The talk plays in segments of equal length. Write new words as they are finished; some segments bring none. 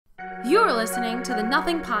You're listening to the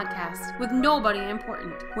Nothing Podcast with Nobody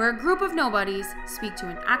Important, where a group of nobodies speak to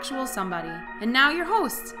an actual somebody. And now your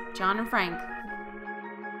hosts, John and Frank.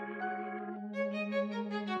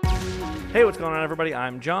 Hey, what's going on, everybody?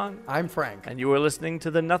 I'm John. I'm Frank. And you are listening to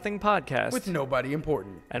the Nothing Podcast. With Nobody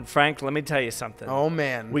Important. And Frank, let me tell you something. Oh,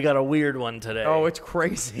 man. We got a weird one today. Oh, it's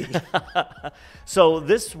crazy. So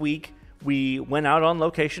this week, we went out on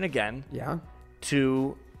location again. Yeah.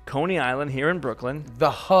 To Coney Island here in Brooklyn. The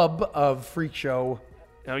hub of Freak Show.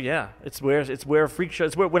 Oh, yeah. It's where Freak Show,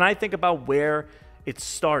 when I think about where it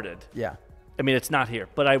started. Yeah. I mean, it's not here,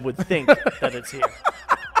 but I would think that it's here.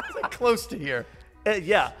 It's close to here.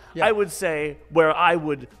 Yeah, I would say where I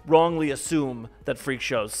would wrongly assume that freak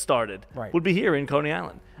shows started would be here in Coney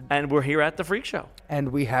Island. And we're here at the Freak Show.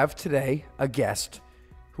 And we have today a guest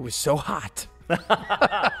who is so hot.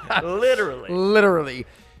 Literally.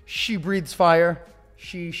 She breathes fire.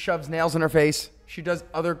 She shoves nails in her face. She does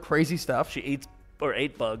other crazy stuff. She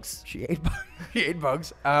ate bugs. She ate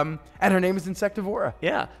bugs. And her name is Insectavora.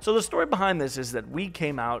 Yeah. So the story behind this is that we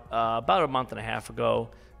came out about a month and a half ago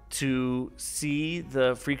to see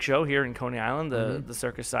the Freak Show here in Coney Island, the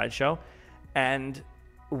circus sideshow. And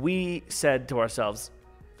we said to ourselves,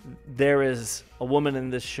 there is a woman in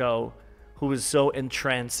this show who is so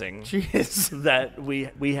entrancing. She is. That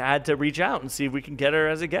we had to reach out and see if we can get her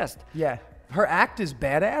as a guest. Yeah. Her act is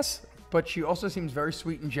badass, but she also seems very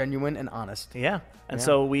sweet and genuine and honest. Yeah. And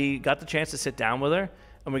so we got the chance to sit down with her,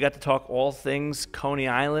 and we got to talk all things Coney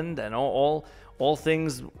Island and all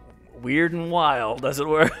things weird and wild, as it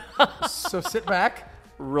were. So sit back,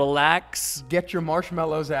 relax, get your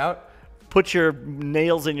marshmallows out, put your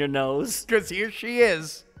nails in your nose, because here she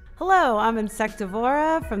is. Hello, I'm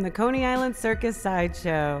Insectavora from the Coney Island Circus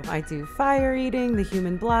Sideshow. I do fire eating, the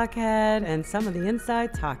human blockhead, and some of the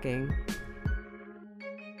inside talking.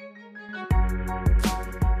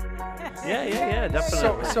 Yeah,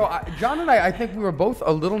 definitely. So John and I think we were both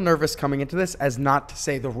a little nervous coming into this as not to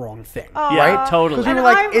say the wrong thing, yeah, right? Totally. Because we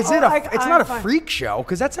were like, it's not a freak show,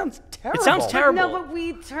 because that sounds terrible. It sounds terrible. No, but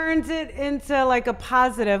we turned it into like a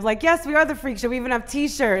positive. Like, yes, we are the Freak Show. We even have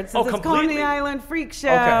T-shirts. It's completely. Coney Island Freak Show,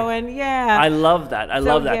 and yeah. I love that. I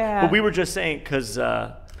love that. Yeah. But we were just saying, because...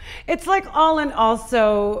 it's like all in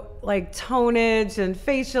also like tonage and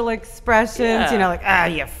facial expressions, you know,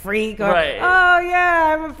 like, you freak. Or, right. Oh,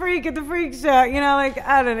 yeah, I'm a freak at the Freak Show. You know, like,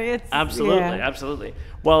 I don't know. It's Absolutely.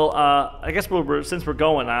 Well, I guess since we're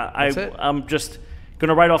going, I'm just going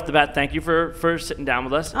to right off the bat, thank you for sitting down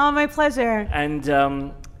with us. Oh, my pleasure. And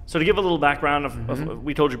so to give a little background of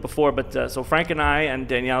we told you before, but so Frank and I and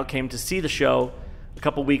Danielle came to see the show a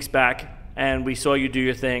couple weeks back. And we saw you do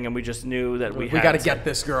your thing, and we just knew that we got to get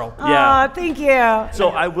this girl. Yeah. Oh, thank you. So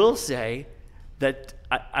I will say that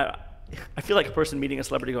I feel like a person meeting a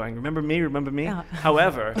celebrity going, remember me? Yeah.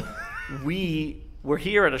 However, we were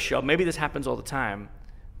here at a show. Maybe this happens all the time,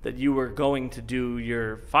 that you were going to do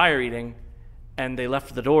your fire eating, and they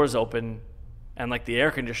left the doors open and like the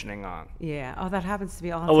air conditioning on. Yeah. Oh, that happens to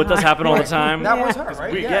me all the time. Oh, it does happen all the time? That was her,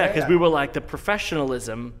 right? Because we were like, the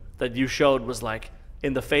professionalism that you showed was like,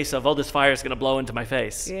 in the face of, this fire is going to blow into my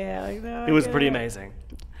face. Yeah, like that. It was pretty amazing.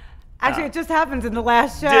 Actually, it just happened in the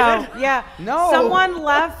last show. Did it? Yeah. No. Someone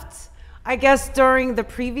left, I guess, during the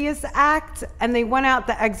previous act, and they went out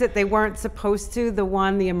the exit they weren't supposed to,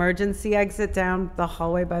 the emergency exit down the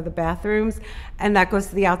hallway by the bathrooms, and that goes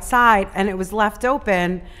to the outside, and it was left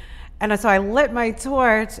open. And so I lit my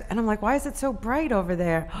torch, and I'm like, why is it so bright over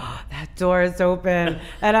there? That door is open.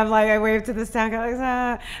 And I'm like, I waved to the sound guy,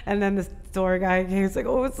 like, and then the door guy came, he's like,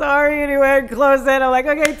 oh, sorry, anyway, close it. I'm like,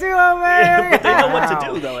 okay, 2 over. Yeah, but they know what to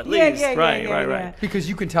do, though, at least. Right. Because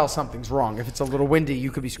you can tell something's wrong. If it's a little windy, you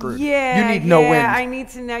could be screwed. Yeah, you need no wind. I need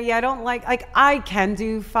to know. Yeah, I don't like I can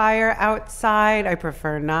do fire outside. I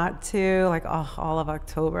prefer not to. Like, all of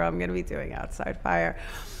October, I'm going to be doing outside fire.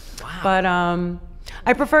 Wow. But,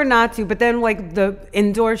 I prefer not to, but then like the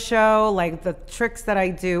indoor show, like the tricks that I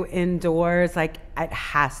do indoors, like it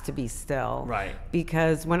has to be still. Right.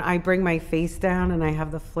 Because when I bring my face down and I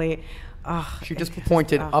have the flame, she just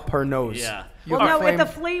pointed up her nose. Yeah. The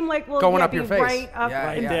flame like will going up be your face. Right up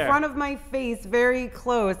in there. front of my face, very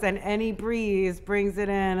close, and any breeze brings it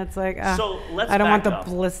in. It's like, so let's I don't want back the up.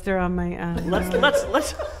 blister on my. Let's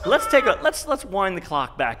wind the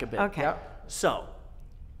clock back a bit. Okay. Yep. So.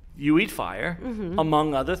 You eat fire,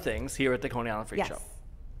 among other things, here at the Coney Island Freak Show.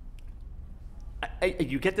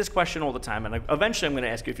 You get this question all the time, and eventually I'm going to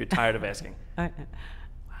ask you if you're tired of asking.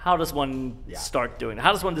 How does one start doing it?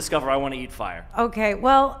 How does one discover I want to eat fire? Okay,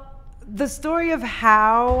 well, the story of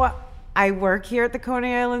how I work here at the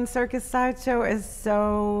Coney Island Circus Sideshow is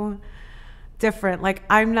so different. Like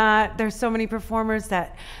I'm not, there's so many performers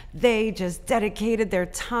that they just dedicated their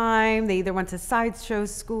time. They either went to sideshow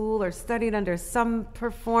school or studied under some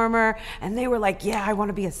performer and they were like, yeah, I want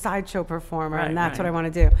to be a sideshow performer and that's what I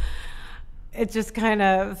want to do. It just kind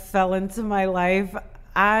of fell into my life.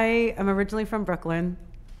 I am originally from Brooklyn.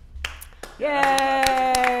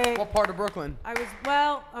 Yay! What part of Brooklyn? I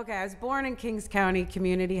was born in Kings County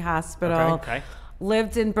Community Hospital. Okay.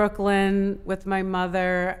 Lived in Brooklyn with my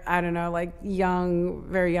mother, I don't know, like young,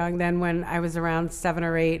 very young. Then when I was around 7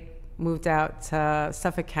 or 8, moved out to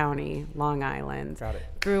Suffolk County, Long Island. Got it.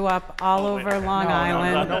 Grew up all over Long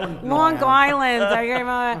Island. No, Long Island. I came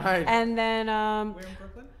Right. And then, Where in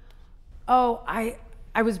Brooklyn?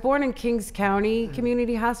 I was born in Kings County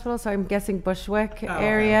Community Hospital, so I'm guessing Bushwick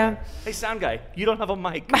area. Okay. Hey, sound guy, you don't have a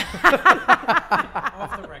mic.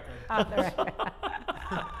 Off the record.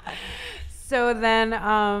 So then,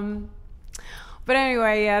 but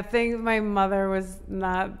anyway, yeah, my mother was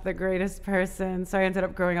not the greatest person, so I ended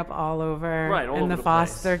up growing up all over in the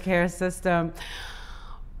foster care system.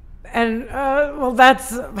 And, well,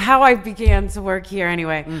 that's how I began to work here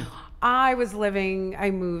anyway. I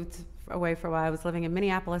moved away for a while. I was living in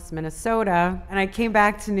Minneapolis, Minnesota, and I came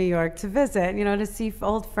back to New York to visit, to see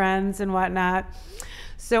old friends and whatnot.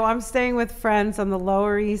 So I'm staying with friends on the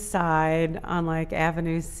Lower East Side on like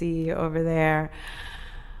Avenue C over there.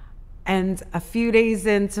 And a few days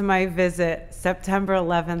into my visit, September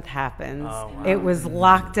 11th happens. Oh, wow. It was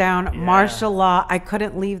lockdown, martial law. I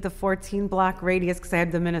couldn't leave the 14-block radius because I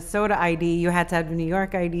had the Minnesota ID. You had to have the New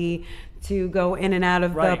York ID to go in and out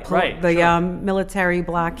of the military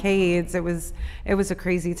blockades. It was a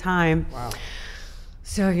crazy time. Wow.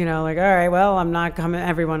 So, like, all right, well, I'm not coming.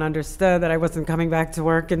 Everyone understood that I wasn't coming back to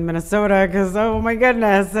work in Minnesota because, oh my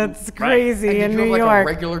goodness, that's crazy in New York. Did you have like a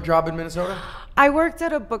regular job in Minnesota? I worked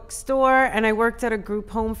at a bookstore and I worked at a group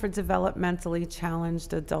home for developmentally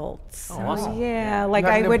challenged adults. Oh, awesome. Yeah, like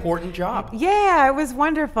I would. Important job. Yeah, it was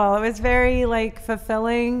wonderful. It was very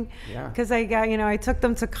fulfilling. Yeah. Because I got, I took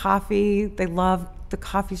them to coffee. They loved the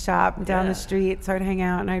coffee shop down the street. So I'd hang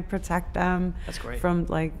out and I'd protect them. That's great. From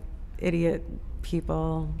idiot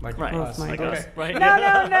people. Like us. Us, right?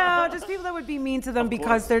 No. Just people that would be mean to them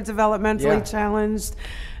because they're developmentally challenged.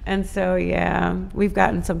 And so, we've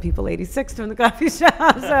gotten some people 86 from the coffee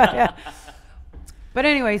shop. So, yeah. But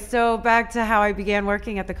anyway, so back to how I began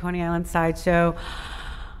working at the Coney Island Sideshow.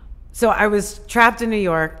 So I was trapped in New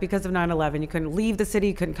York because of 9/11. You couldn't leave the city.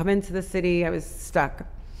 You couldn't come into the city. I was stuck.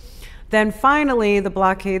 Then finally, the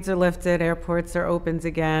blockades are lifted. Airports are opened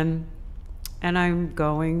again. And I'm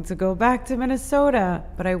going to go back to Minnesota.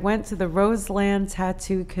 But I went to the Roseland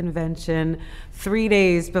Tattoo Convention 3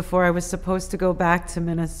 days before I was supposed to go back to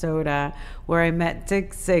Minnesota, where I met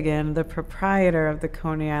Dick Zigan, the proprietor of the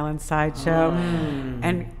Coney Island Sideshow.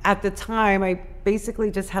 And at the time, I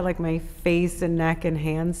basically just had my face and neck and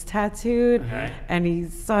hands tattooed. Okay. And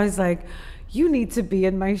he's like, you need to be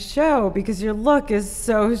in my show because your look is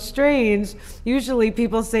so strange. Usually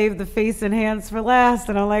people save the face and hands for last.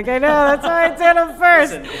 And I'm like, I know, that's why I did them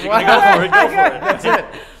first. Listen, go for it. That's it.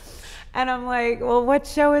 And I'm like, well, what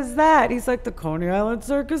show is that? He's like, the Coney Island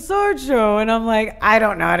Circus Art Show. And I'm like, I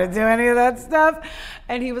don't know how to do any of that stuff.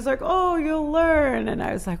 And he was like, oh, you'll learn. And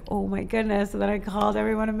I was like, oh my goodness. And then I called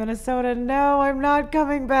everyone in Minnesota. No, I'm not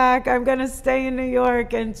coming back. I'm going to stay in New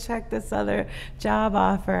York and check this other job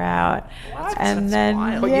offer out. What? And That's then,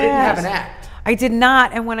 wild. But you didn't have an act. I did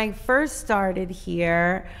not. And when I first started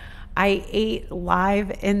here, I ate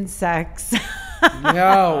live insects.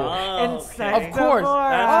 No. Insectavora. Of course.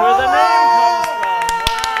 That's where the name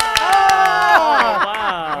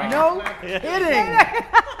comes from. No kidding.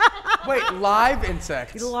 Wait, live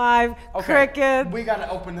insects. Live crickets. We got to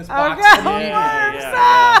open this box. Okay.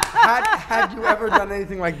 Had you ever done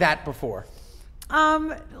anything like that before?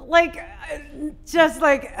 Just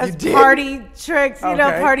as did? party tricks,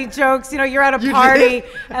 party jokes. You're at a party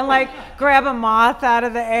and grab a moth out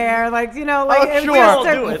of the air, sure.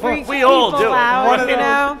 We all do it.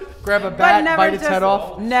 Out, Grab a bat, bite its head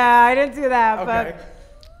off. No, I didn't do that. Okay. But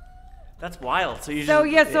That's wild. So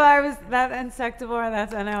I was that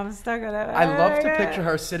Insectavora. And now I'm stuck with it. I love to picture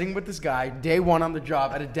her sitting with this guy, day one on the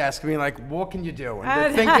job, at a desk, being like, "What can you do?" And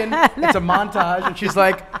they're thinking it's a montage, and she's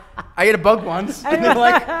like, "I ate a bug once," and they're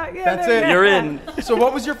like, "That's it, you're in." So,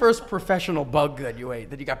 what was your first professional bug that you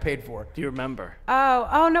ate that you got paid for? Do you remember?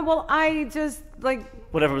 Oh no. Well, I just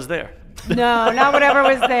Whatever was there. No, not whatever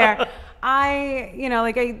was there. I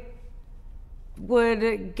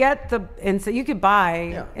would get the insect. You could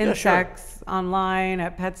buy insects online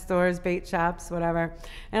at pet stores, bait shops, whatever.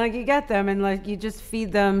 And you get them and you just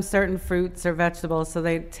feed them certain fruits or vegetables so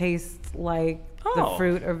they taste like the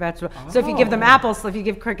fruit or vegetable. So if you give them apples, if you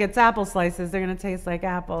give crickets apple slices, they're going to taste like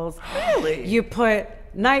apples. Really? You put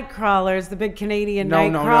night crawlers, the big Canadian No,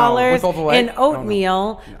 night no, no. crawlers, With all the light? in No, no.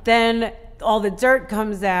 oatmeal, then all the dirt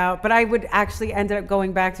comes out. But I would actually end up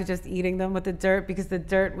going back to just eating them with the dirt because the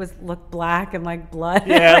dirt looked black and like blood.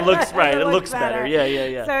 Yeah, it looks right. It looks better.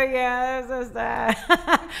 Yeah. So yeah, it was just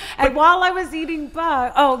that. And while I was eating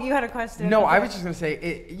you had a question. No, I was just gonna say,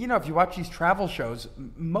 if you watch these travel shows,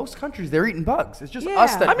 most countries they're eating bugs. It's just Yeah.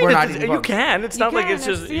 us that I mean, we're not eating bugs. you can. It's not like can, it's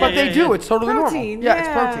just. it's- But they do. It's totally Protein, normal. Yeah, it's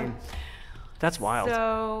yeah. protein. That's wild.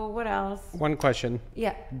 So what else? One question.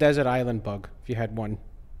 Yeah. Desert island bug, if you had one.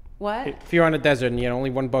 What? If you're on a desert and you had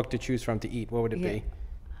only one bug to choose from to eat, what would it Yeah. be?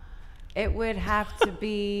 It would have to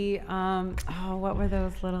be. What were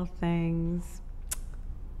those little things?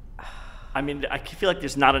 I mean, I feel like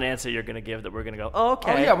there's not an answer you're going to give that we're going to go, oh,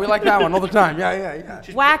 okay. Oh yeah, we like that one all the time. Yeah.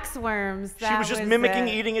 Wax worms. She was just mimicking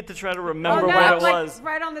it. eating it to try to Oh, remember no, what it like, was.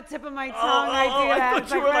 right on the tip of my tongue. Oh, I do that. I It's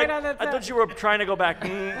thought you were right like, on the I tip. thought you were trying to go back. What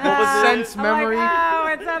was it? Sense memory.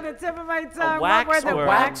 It's on the tip of my tongue. What were the waxworm.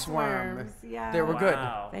 wax Waxworm. worms? Yeah. They were good.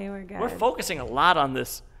 Wow. They were good. We're focusing a lot on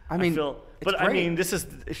this. I mean, feel, it's but I great. mean, this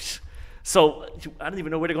is so. I don't even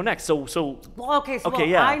know where to go next. So Well, okay, Okay,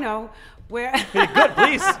 yeah. I know where. good.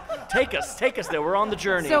 Please take us there. We're on the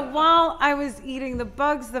journey. So while I was eating the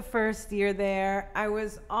bugs the first year there, I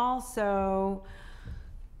was also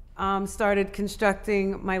started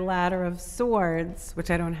constructing my ladder of swords,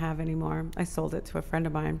 which I don't have anymore. I sold it to a friend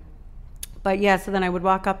of mine. But yeah, so then I would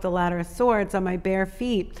walk up the ladder of swords on my bare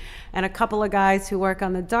feet, and a couple of guys who work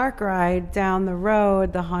on the dark ride down the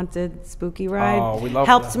road, the haunted, spooky ride, Oh, we love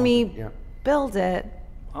helped the me haunted, yeah. build it.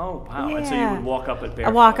 oh wow! And so you Yeah. would walk up at barefoot. I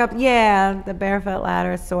walk up, the barefoot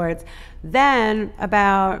ladder of swords. Then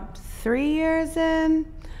about 3 years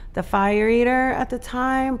in, the fire eater at the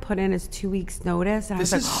time put in his 2 weeks notice. And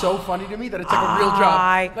This I is was so funny to me that it's like like, a real job.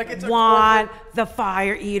 I Like it's a want corporate- the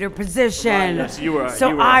fire eater position. Right, yes, you were- so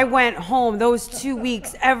you were- I went home those 2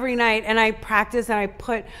 weeks every night and I practiced and I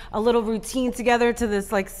put a little routine together to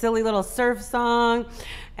this like silly little surf song.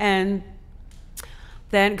 And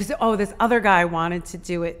then, because this other guy wanted to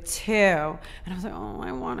do it too. And I was like,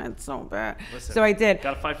 I want it so bad. Listen, So I did.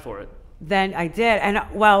 Gotta fight for it. Then I did. And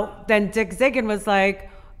then Dick Ziggin was like,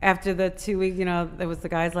 after the 2 weeks, it was the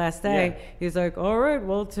guy's last day. Yeah. He was like, all right,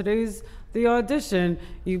 well, today's the audition.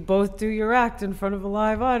 You both do your act in front of a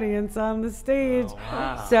live audience on the stage. Oh,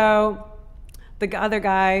 wow. So the other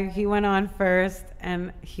guy, he went on first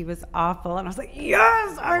and he was awful. And I was like,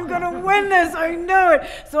 yes, I'm going to win this. I know it.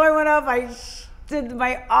 So I went up, I did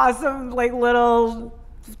my awesome little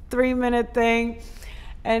 3-minute thing.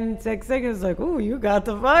 And Dick Ziggin was like, "Ooh, you got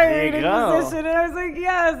the fire There you eating go. position," and I was like,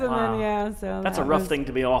 "Yes." And Wow. then so That's a that rough was- thing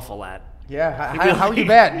to be awful at. Yeah. How are you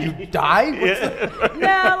bad? You die?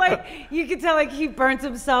 No, you could tell he burnt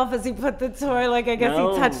himself as he put the toy. I guess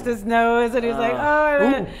No. he touched his nose, and he was like,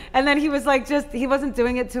 Ooh. and then he was he wasn't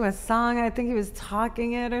doing it to a song. I think he was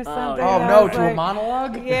talking it or something. Oh and I no, was to a like,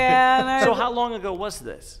 monologue? Yeah. And I- So how long ago was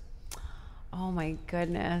this? Oh my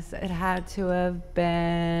goodness. It had to have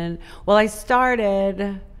been, I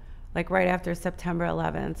started right after September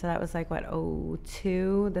 11th. So that was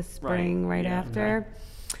 02, the spring right yeah, after.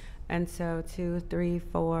 And so 2, 3,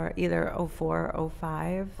 4, either 04 or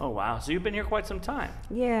 05. Oh wow! So you've been here quite some time.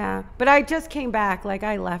 Yeah. But I just came back.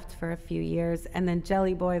 I left for a few years. And then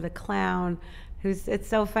Jelly Boy the Clown, it's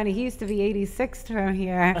so funny. He used to be 86th from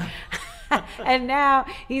here. And now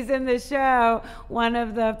he's in the show, one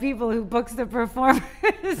of the people who books the performers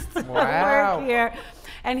to Wow. work here.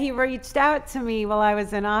 And he reached out to me while I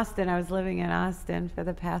was in Austin. I was living in Austin for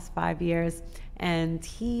the past 5 years. And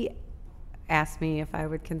he asked me if I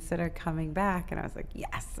would consider coming back. And I was like,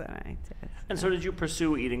 yes. And I did. And so did you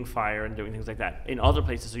pursue eating fire and doing things like that in other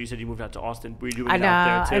places? So you said you moved out to Austin. Were you doing I it out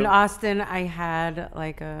know. there too? In Austin, I had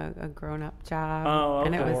a grown-up job, Oh,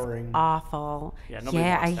 and it okay. was Boring. awful. Yeah, nobody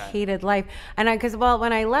I wants that. hated life. And because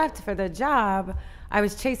when I left for the job, I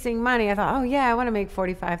was chasing money. I thought, I want to make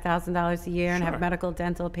 $45,000 a year and Sure. have medical,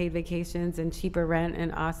 dental, paid vacations, and cheaper rent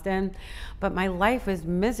in Austin. But my life was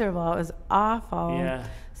miserable. It was awful. Yeah.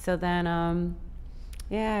 So then,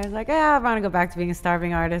 I was like, I want to go back to being a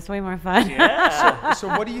starving artist. Way more fun. Yeah. So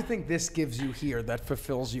what do you think this gives you here that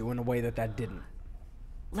fulfills you in a way that didn't?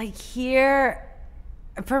 Here,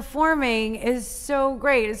 performing is so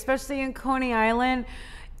great, especially in Coney Island.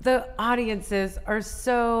 The audiences are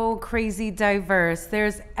so crazy diverse.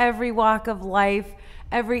 There's every walk of life,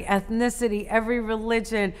 every ethnicity, every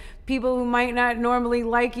religion, people who might not normally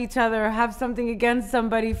like each other or have something against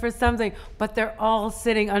somebody for something, but they're all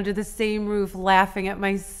sitting under the same roof laughing at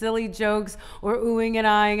my silly jokes or oohing and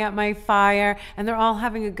eyeing at my fire, and they're all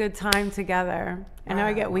having a good time together. And now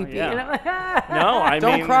I get weepy. Yeah. You know? No, I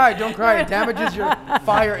Don't mean, cry. Don't cry. It damages your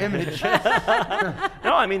fire image.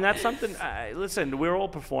 no, I mean that's something. Listen, we're all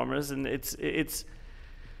performers, and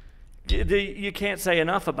you can't say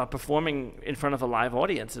enough about performing in front of a live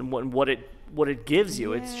audience and what it gives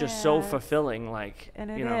you. It's just so fulfilling. Like, and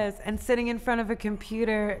it is. And sitting in front of a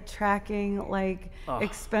computer tracking like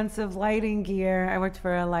expensive lighting gear. I worked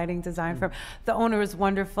for a lighting design firm. The owner was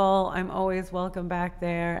wonderful. I'm always welcome back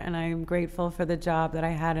there, and I'm grateful for the job that I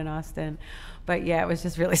had in Austin. But yeah, it was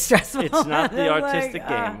just really stressful. It's not the artistic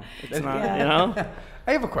game. It's not, you know?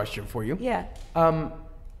 I have a question for you. Yeah.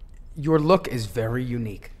 Your look is very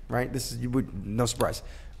unique, right? This is no surprise.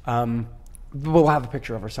 We'll have a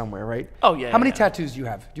picture of her somewhere, right? Oh, yeah. How many tattoos do you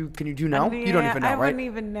have? Can you know? Yeah, You don't even know, right? I wouldn't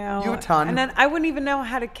even know. You have a ton. And then I wouldn't even know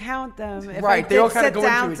how to count them. If Right, I they all did kinda sit go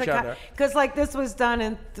down into each to other. Because like this was done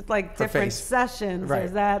in like different face. sessions. Right.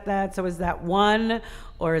 Is that? So is that one,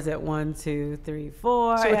 or is it 1, 2, 3,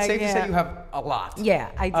 4? So it's safe to say you have a lot.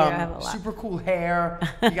 Yeah, I do have a lot. Super cool hair.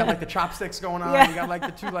 You got like the chopsticks going on. Yeah. You got like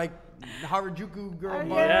the two like Harajuku girl buns.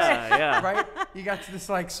 Yeah. Right? You got this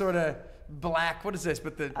like sort of black, what is this?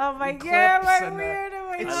 But the Oh my clips God, my and weird.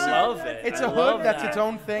 I love it. It's I a love hood that's that. its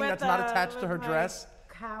own thing With that's not the- attached to her with my dress.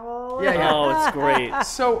 Cowl. Yeah, yeah. Oh, it's great.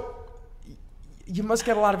 So you must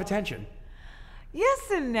get a lot of attention. Yes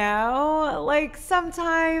and no. Like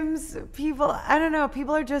sometimes people, I don't know,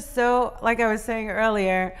 people are just so, like I was saying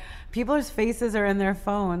earlier, people's faces are in their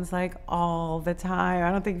phones like all the time.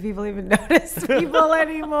 I don't think people even notice people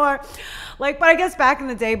anymore. Like, but I guess back in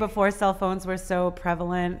the day before cell phones were so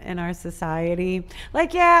prevalent in our society,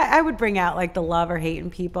 like, yeah, I would bring out like the love or hate in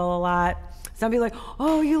people a lot. Some people like,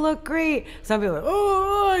 oh, you look great. Some people like,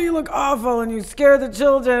 oh, you look awful and you scare the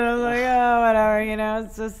children. I'm like, oh, whatever, you know,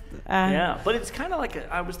 it's just. Yeah, but it's kind of like,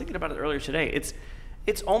 I was thinking about it earlier today.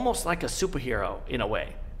 It's almost like a superhero in a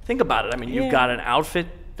way. Think about it. I mean, you've got an outfit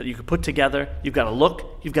that you could put together. You've got a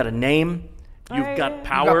look. You've got a name. You've got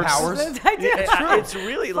powers. I do. It's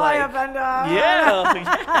really Fly like, up and down.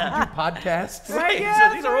 yeah. Podcasts. Right, Yeah,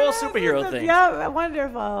 so these are all superhero things. Yeah,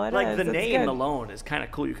 wonderful. It Like is. the It's name good. alone is kind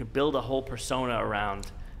of cool. You can build a whole persona around,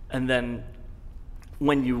 and then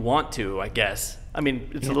when you want to, I guess. I mean,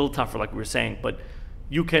 it's a little tougher, like we were saying, but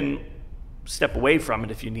you can step away from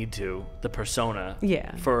it if you need to, the persona,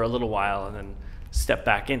 for a little while, and then step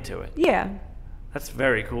back into it. Yeah. That's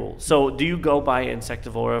very cool. So, do you go by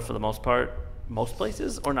Insectavora for the most part, most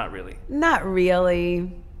places, or not really? Not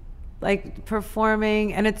really. Like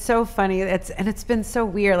performing, and it's so funny. It's been so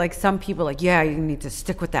weird. Like some people, like, yeah, you need to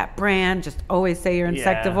stick with that brand. Just always say you're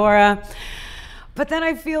Insectavora. But then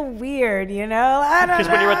I feel weird, you know? I don't know.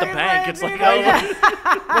 Because when you're at the bank, it's like,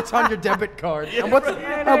 oh, What's on your debit card? And what's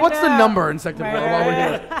the number, Insectavora, while we're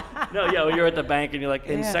here? no, yeah, when you're at the bank and you're like,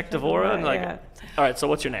 Insectavora, and like, yeah. all right, so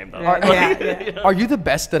what's your name, though? Are you the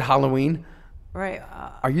best at Halloween? Right.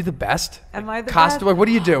 Are you the best? Am I the Costume? best? What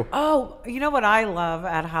do you do? Oh, you know what I love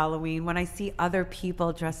at Halloween? When I see other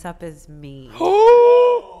people dress up as me.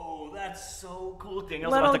 Oh, that's so cool.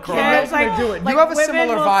 Danielle's Little about to cry. kids, like, do it. like You have a women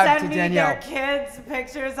similar will vibe send to me Danielle. Their kids'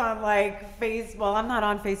 pictures on like Facebook. Well, I'm not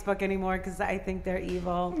on Facebook anymore because I think they're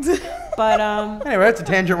evil. But Anyway, that's a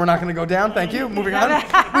tangent we're not going to go down. Thank you. Moving on.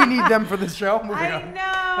 We need them for this show. Moving I on. know.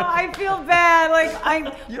 I feel bad.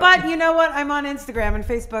 But you know what? I'm on Instagram, and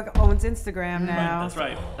Facebook owns Instagram now. That's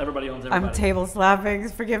right. Everybody owns everybody. I'm table slapping.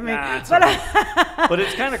 Forgive me. Nah, it's But but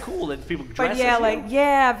it's kind of cool that people dress But yeah,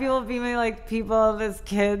 as you. people be me like people as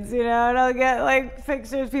kids, you know, and I'll get like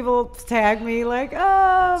pictures. People tag me like,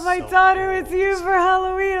 oh, my So daughter, cool. it's you for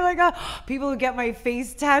Halloween. I'm like, oh, people who get my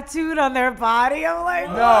face tattooed on their body. I'm like,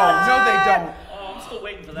 No, they don't. Oh, I'm still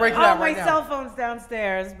waiting for that. Break it Oh, out my right now. cell phone's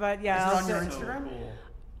downstairs, but yeah. Is it on I'll your just- Instagram?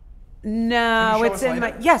 No, show it's us in later?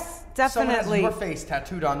 my. Yes, Someone has definitely. your face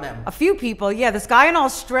tattooed on them. A few people, yeah. This guy in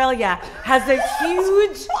Australia has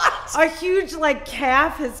a huge like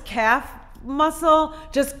calf, his calf muscle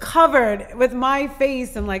just covered with my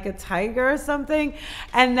face and like a tiger or something.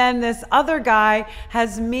 And then this other guy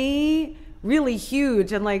has me really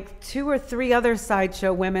huge and like 2 or 3 other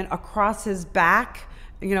sideshow women across his back.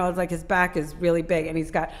 You know, it's like his back is really big, and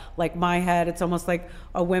he's got like my head. It's almost like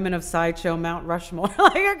a Women of Sideshow Mount Rushmore,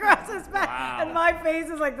 like across his back, Wow. and my face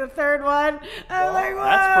is like the third one. I'm like, wow,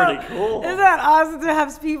 That's pretty cool. Isn't that awesome to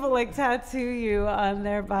have people like tattoo you on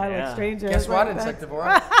their body, Yeah. like strangers? Guess what, like that?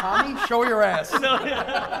 Insectavora? Tommy, show your ass.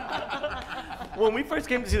 When we first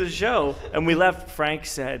came to see the show and we left, Frank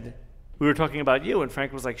said, we were talking about you, and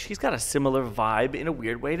Frank was like, she's got a similar vibe in a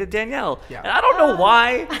weird way to Danielle. Yeah. And I don't know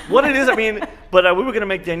why, what it is. I mean, but we were going to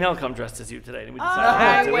make Danielle come dressed as you today. And we decided not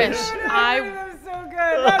I to. wish. That's so good.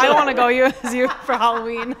 I want to go as you for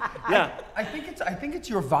Halloween. Yeah. I think it's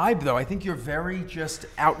your vibe though. I think you're very just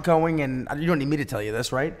outgoing, and you don't need me to tell you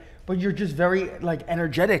this, right? But you're just very like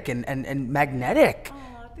energetic and magnetic,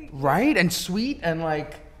 right? And sweet and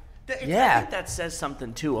like. I think that says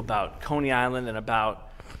something too about Coney Island and about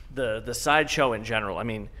the sideshow in general. I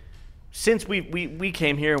mean, since we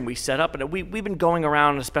came here and we set up, and we've been going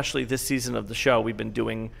around, especially this season of the show, we've been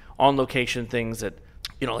doing on location things that,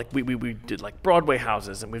 like we did like Broadway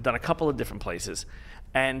houses, and we've done a couple of different places,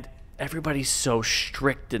 and everybody's so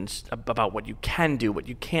strict about what you can do, what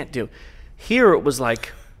you can't do. Here it was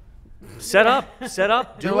like, set up.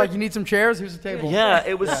 You're like, you need some chairs? Here's a table. Yeah,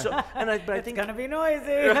 it was so. But I think It's gonna be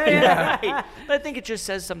noisy. right. But I think it just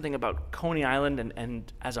says something about Coney Island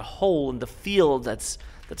and as a whole, and the feel that's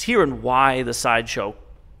here, and why the sideshow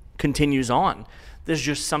continues on. There's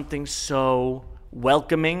just something so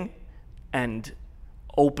welcoming and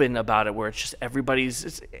open about it, where it's just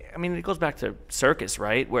everybody's. It goes back to circus,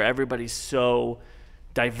 right? Where everybody's so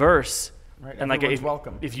diverse. Right, and like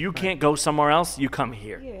welcome. if you can't go somewhere else, you come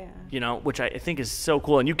here. Yeah. Which I think is so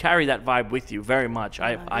cool, and you carry that vibe with you very much.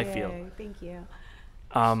 I feel. Thank you.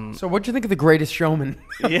 So what'd you think of The Greatest Showman?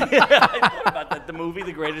 Yeah, I thought about that. The movie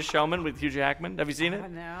The Greatest Showman with Hugh Jackman. Have you seen it?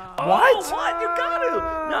 No. What? You got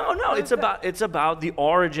to. No. It's about the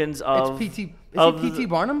origins of. It's P.T. Is it P.T.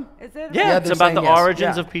 Barnum? Is it? Yeah, it's they're about saying the yes.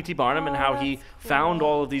 origins Yeah. of P.T. Barnum and how he that's found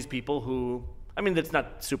all of these people who. That's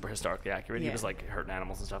not super historically accurate. He Yeah. was like hurting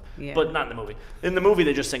animals and stuff, Yeah. but not in the movie. In the movie,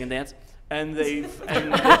 they just sing and dance, and it's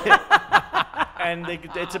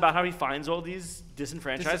about how he finds all these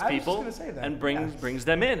disenfranchised I was just people gonna say that. and brings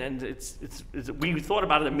them in. And it's we thought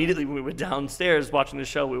about it immediately when we were downstairs watching the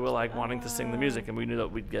show. We were like wanting to sing the music, and we knew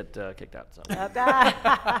that we'd get kicked out. So.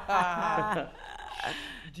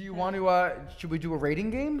 Do you want to? Should we do a rating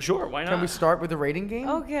game? Sure, why not? Can we start with a rating game?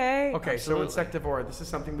 Okay. Okay, Absolutely. so Insectavora, this is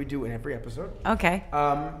something we do in every episode. Okay.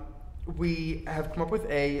 We have come up with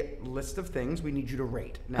a list of things we need you to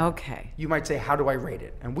rate. Now, Okay. You might say, how do I rate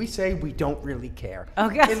it? And we say we don't really care.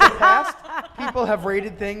 Okay. In the past, people have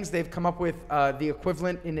rated things. They've come up with the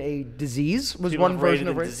equivalent in a disease was People one have version rated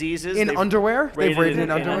of in rating. diseases. In They've underwear? They've rated in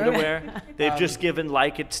underwear. They've just given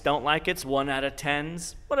like it's, don't like it's, 1 out of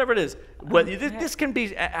 10s, whatever it is. This can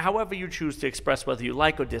be however you choose to express whether you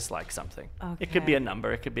like or dislike something. It could be a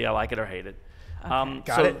number. It could be I like it or hate it.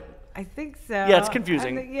 Got it? I think so. Yeah, it's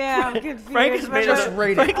confusing. I'm confused. Frank is made Just of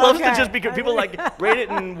rate it. Frank loves to Okay. just because people like rate it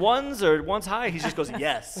in ones or ones high. He just goes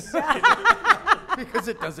yes. Because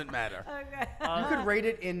it doesn't matter. Okay. You could rate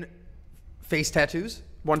it in face tattoos.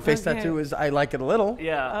 One face Okay. tattoo is I like it a little.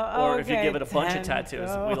 Yeah, or if you Okay, give it a bunch of 10. tattoos,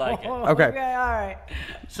 we like it. Okay. Okay, all right.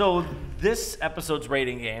 So this episode's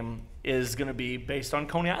rating game is going to be based on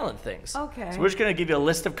Coney Island things. Okay. So we're just going to give you a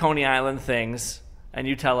list of Coney Island things, and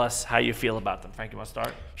you tell us how you feel about them. Frank, you want to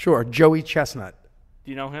start? Sure, Joey Chestnut.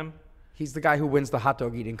 Do you know him? He's the guy who wins the hot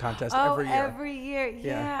dog eating contest every year. Every year,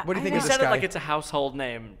 yeah. What do you think He of this said it guy? like it's a household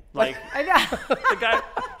name. Like I know. the guy,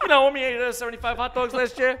 when we ate 75 hot dogs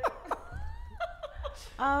last year?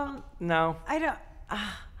 No. I don't.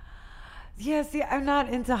 Yeah, see, I'm not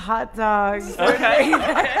into hot dogs. Okay.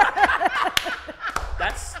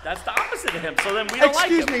 That's the opposite of him. So then we don't like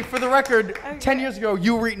him. Excuse me, for the record, 10 years ago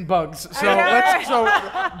you were eating bugs. So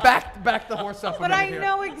back the horse up a But minute I here.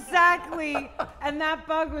 know exactly, and that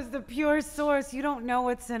bug was the pure source. You don't know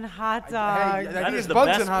what's in hot dogs. I think That it's is the bugs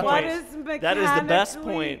best in hot point. dogs. That is the best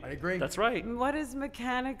mechanically- point. I agree. That's right. What is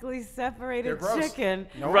mechanically They're separated gross. chicken?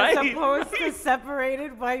 No. Right. As opposed to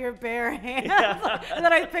separated by your bare hands. And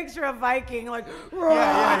then I picture a Viking like,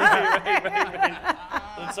 Right.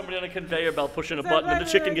 And somebody on a conveyor belt pushing a button and the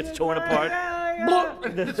chicken gets torn apart.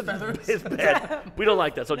 It's bad. We don't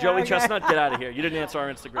like that. So Joey Okay. Chestnut, get out of here. You didn't answer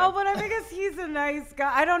our Instagram. Oh, but I think he's a nice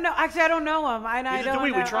guy. I don't know. Actually, I don't know him. I Neither don't do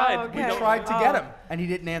we. know. We tried. Oh, We okay. We tried to get him, and he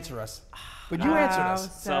didn't answer us. But you answered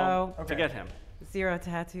us. So So, forget him. 0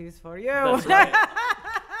 tattoos for you. That's right.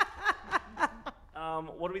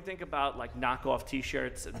 What do we think about like knockoff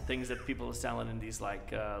T-shirts and things that people are selling in these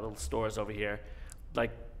like little stores over here,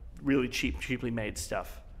 like really cheaply made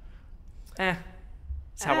stuff?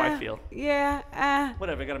 That's how I feel. Yeah.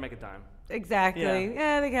 Whatever, I gotta make a dime. Exactly. Yeah.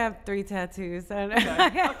 Yeah, they have 3 tattoos.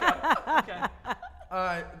 Okay.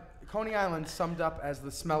 Coney Island summed up as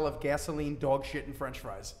the smell of gasoline, dog shit, and French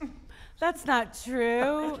fries. That's not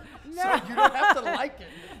true. So you don't have to like it.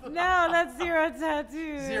 No, that's 0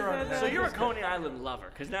 tattoos. 0 tattoos. So you're a Coney Island lover,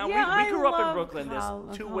 because now Yeah, we I grew up in love Brooklyn.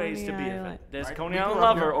 There's two ways to be Coney of it. Island. There's Right. Coney We grew Island up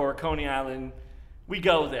lover here. or a Coney Island We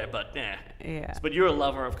go there, but nah. Yeah. But you're a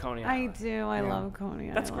lover of Coney I Island. do. I love Coney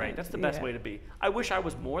Island. That's great. That's the best way to be. I wish I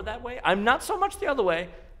was more that way. I'm not so much the other way,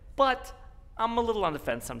 but I'm a little on the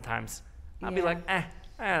fence sometimes. I'll be like, I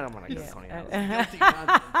don't want to go to Coney Island.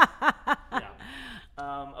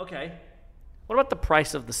 Okay. What about the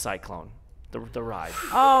price of the Cyclone, the ride?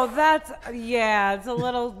 Oh, it's a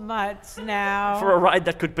little much now. For a ride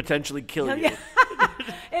that could potentially kill you.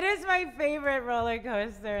 It is my favorite roller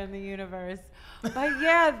coaster in the universe. But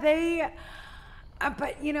yeah,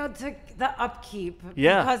 but to the upkeep,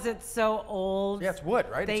 because it's so old. Yeah, it's wood,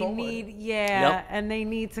 right? They it's all need, wood. and they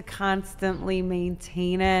need to constantly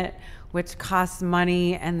maintain it, which costs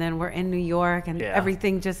money. And then we're in New York, and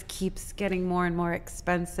everything just keeps getting more and more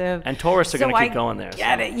expensive. And tourists are going to keep going there.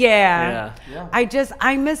 Get it? Yeah.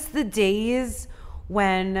 I miss the days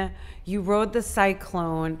when you rode the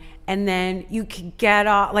Cyclone, and then you could get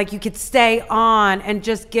off, like you could stay on and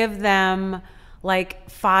just give them like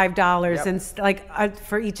 $5 and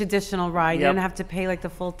for each additional ride. You didn't have to pay like the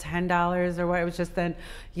full $10 or what. It was just then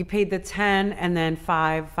you paid the 10 and then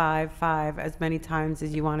five as many times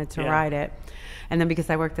as you wanted to ride it. And then because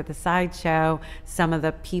I worked at the sideshow, some of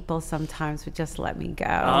the people sometimes would just let me go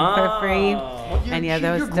for free.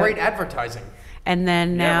 Well, you're great advertising. And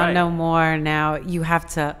then now no more. Now you have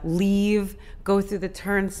to leave, go through the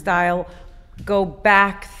turnstile, go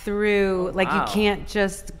back through. You can't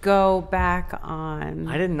just go back on.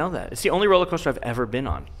 I didn't know that. It's the only roller coaster I've ever been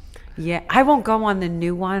on. Yeah, I won't go on the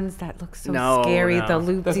new ones. That looks so scary. No. The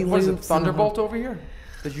loop-de-loops. What is it, Thunderbolt over here?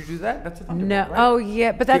 Did you do that? That's a Thunderbolt, right? Oh,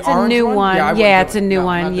 yeah, but that's a new one. It's a new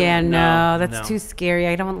one. That's too scary.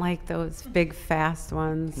 I don't like those big, fast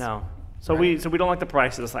ones. No. So we don't like the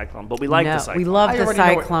price of the Cyclone, but we like the Cyclone. We love the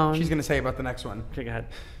Cyclone. Know what she's going to say about the next one. Okay, go ahead.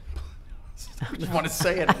 I just want to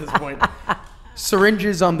say it at this point.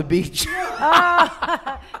 Syringes on the beach. Zero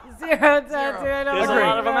tattoo. There's a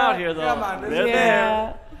lot of them out here, though. Come on. They're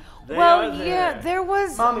there. There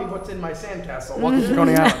was... Mommy, what's in my sandcastle? Welcome to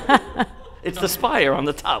Coney Island. It's the spire on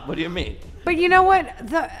the top. What do you mean? But you know what?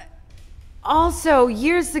 Also,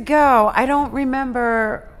 years ago, I don't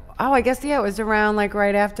remember... Oh, I guess, it was around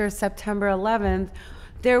right after September 11th.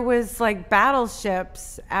 There was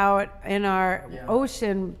battleships out in our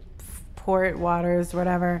ocean port waters,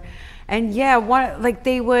 whatever. And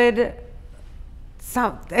they would,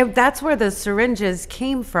 that's where the syringes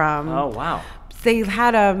came from. Oh, wow. They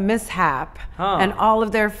had a mishap and all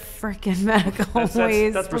of their freaking medical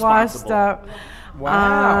waste washed up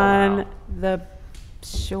on the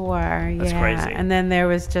shore. That's crazy. And then there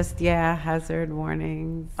was just hazard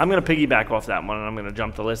warnings. I'm going to piggyback off that one, and I'm going to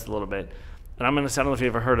jump the list a little bit. And I'm going to, I don't know if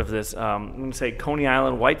you've ever heard of this. I'm going to say Coney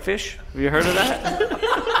Island whitefish. Have you heard of that?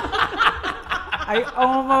 I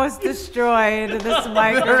almost destroyed this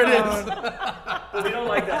microphone. There it is. Well, we don't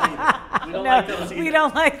like that either. We don't like those either. We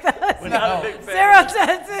don't like those. We're not a big fan.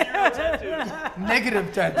 Zero tattoo.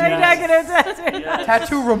 Negative tattoo. Negative tattoo. Yes.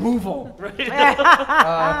 Tattoo removal. Right.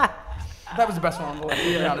 That was the best one on the list, to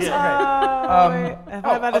be honest. Okay.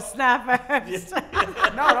 How about a snapper?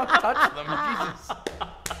 No, don't touch them. Jesus.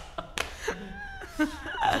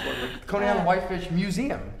 Coney Island Whitefish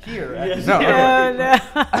Museum here.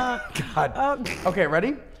 God. Okay,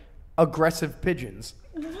 ready? Aggressive pigeons.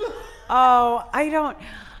 Oh, I don't.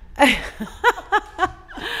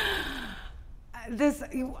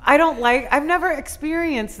 I don't like. I've never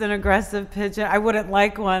experienced an aggressive pigeon. I wouldn't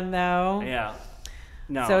like one though. Yeah.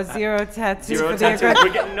 No. So zero tattoos. Zero for tattoos. The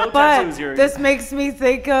We're getting no tattoos here. This makes me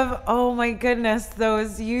think of, oh my goodness,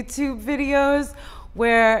 those YouTube videos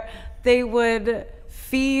where they would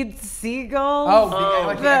feed seagulls.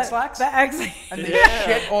 Like the X-Lax? The X. And they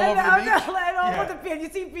shit all over the beach? Over the beach. You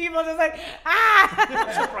see people just like, ah!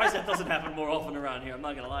 I'm surprised that doesn't happen more often around here. I'm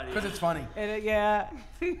not going to lie to you. Because it's funny.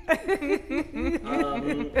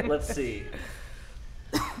 Let's see.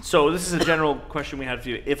 So this is a general question we had for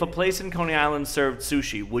you. If a place in Coney Island served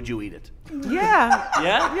sushi, would you eat it? Yeah.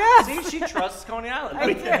 Yeah? Yes. See, she trusts Coney Island.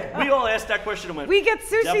 We all asked that question and went, we get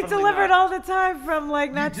sushi delivered all the time from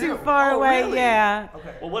not too far away. Really? Yeah.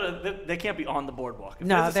 Okay. Well, they can't be on the boardwalk. If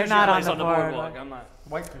no, they're not on the boardwalk. I'm not.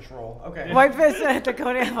 Whitefish roll. Okay. Whitefish at the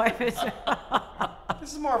Coney Island whitefish.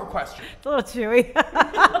 This is more of a question. It's a little chewy.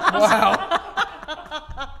 Wow.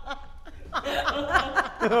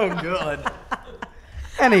 Oh, good.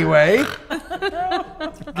 Anyway.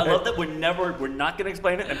 I love that we're not going to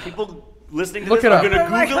explain it, and people listening to Look this it are up. going to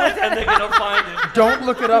Google it, and they're going to find it. Don't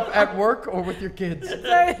look it up at work or with your kids.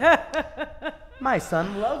 My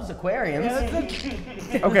son loves aquariums.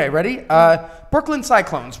 Okay, ready? Brooklyn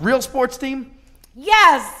Cyclones, real sports team.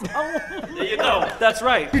 Yes. There you go. That's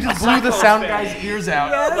right. You just blew the Zaccheo's sound fan. guy's ears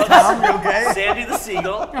out. Tom, you okay? Sandy the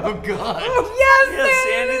Seagull. Oh, God. Yes. Yeah,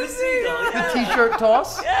 Sandy the Seagull. The Yeah. T-shirt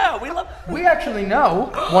toss? Yeah, we love. We actually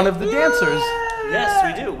know one of the dancers. Yes,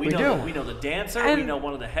 we do. We do. know the dancer. And- we know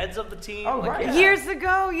one of the heads of the team. Oh, right. yeah. Years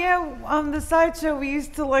ago, on the sideshow, we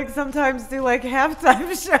used to like sometimes do like halftime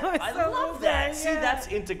shows. I love that. See, that's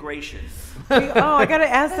integration. I gotta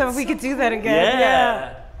ask them if we could do that again.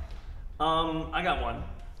 Yeah. I got one.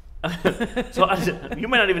 You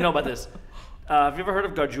might not even know about this. Have you ever heard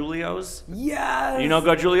of Gargiulo's? Yes. You know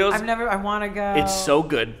Gargiulo's? I want to go. It's so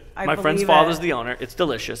good. I My friend's believe father's it. the owner. It's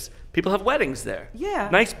delicious. People have weddings there. Yeah.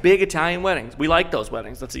 Nice big Italian weddings. We like those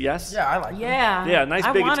weddings. That's a yes? Yeah, I like it. Yeah. Yeah, nice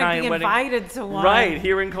big Italian I wedding. want to be invited to one. Right,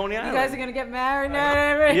 here in Coney You Island. guys are gonna get married?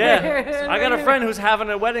 Yeah. I got a friend who's having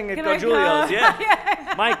a wedding at Can I Gargiulo's. go?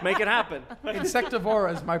 Yeah. Mike, make it happen.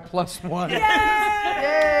 Insectavora is my +1. Yay!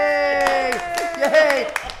 Yay! Yay!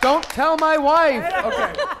 Don't tell my wife.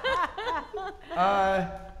 Okay.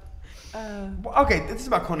 Okay, this is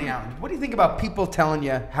about Coney Island. What do you think about people telling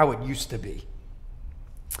you how it used to be?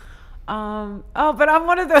 But I'm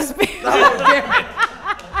one of those people. Damn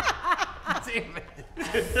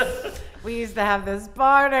it. We used to have this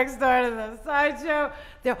bar next door to the sideshow.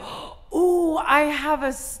 Ooh, I have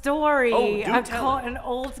a story. Oh, do tell it. An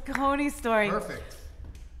old Coney story. Perfect.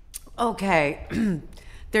 Okay.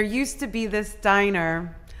 There used to be this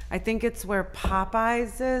diner. I think it's where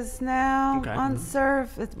Popeyes is now Okay. on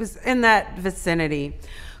Surf. It was in that vicinity,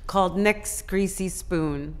 called Nick's Greasy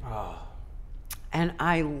Spoon. Oh. And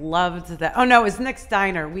I loved that. Oh, no, it was Nick's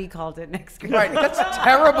Diner. We called it Nick's Greasy Right, that's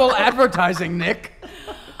terrible advertising, Nick.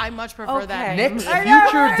 I much prefer that. Okay. Nick's I know,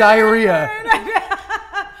 future right? diarrhea.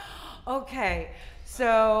 Okay,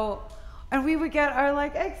 so, and we would get our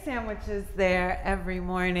like egg sandwiches there every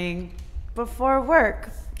morning before work,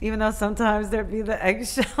 even though sometimes there'd be the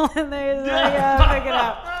eggshell in there. So yeah, pick it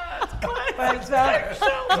up. But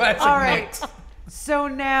Classic all right. Nick. So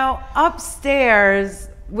now upstairs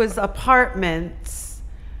was apartments,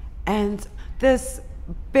 and this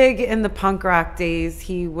big in the punk rock days,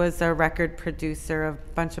 he was a record producer of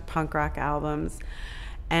a bunch of punk rock albums,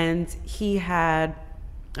 and he had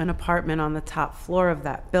an apartment on the top floor of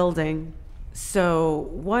that building. So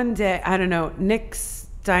one day, I don't know, Nick's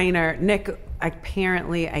Diner, Nick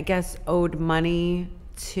apparently, I guess, owed money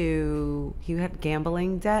to, he had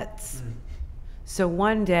gambling debts. So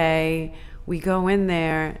one day we go in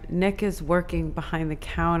there, Nick is working behind the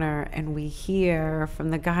counter, and we hear from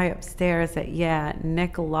the guy upstairs that, yeah,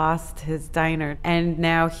 Nick lost his diner and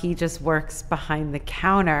now he just works behind the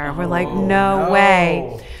counter. We're like, no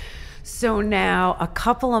way. So now a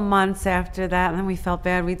couple of months after that, and then we felt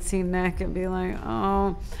bad, we'd see Nick and be like,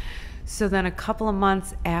 oh. So then a couple of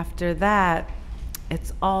months after that,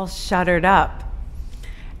 it's all shuttered up.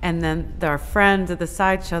 And then our friend at the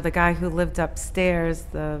sideshow, the guy who lived upstairs,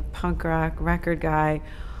 the punk rock record guy,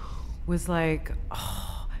 was like,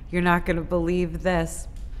 oh, you're not gonna believe this.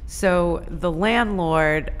 So the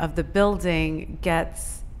landlord of the building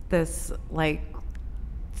gets this like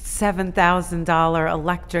 $7,000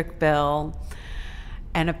 electric bill.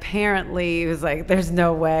 And apparently it was like, there's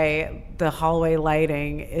no way the hallway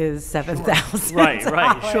lighting is $7,000.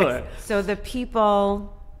 Right, sure. So the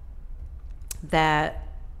people that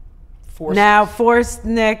now forced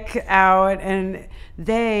Nick out, and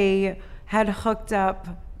they had hooked up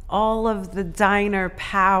all of the diner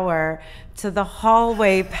power to the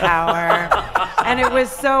hallway power. And it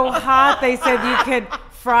was so hot, they said you could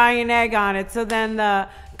fry an egg on it. So then the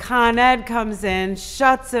Con Ed comes in,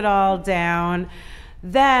 shuts it all down.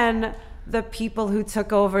 Then the people who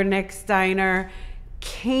took over Nick's Diner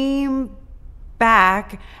came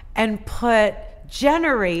back and put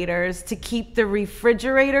generators to keep the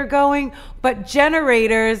refrigerator going, but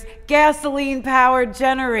generators, gasoline-powered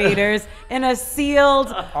generators in a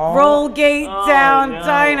sealed roll gate down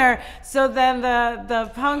diner. So then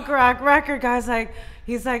the punk rock record guy's like,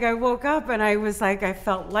 he's like, I woke up and I was like, I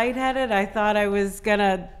felt lightheaded. I thought I was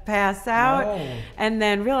gonna pass out. No. And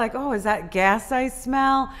then realized, oh, is that gas I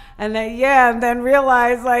smell? And then, yeah, and then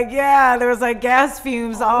realized, like, yeah, there was like gas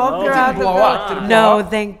fumes all throughout the blow up. Did it building. blow No,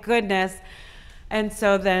 up? thank goodness. And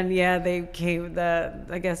so then, yeah, they came,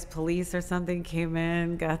 I guess police or something came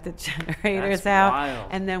in, got the generators That's out. wild.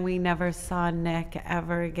 And then we never saw Nick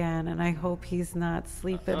ever again. And I hope he's not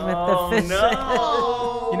sleeping with the Oh, fishes.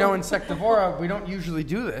 no. You know, Insectavora, we don't usually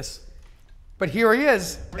do this, but here he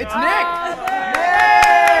is. It's Nick.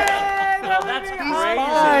 Well, that's He's crazy.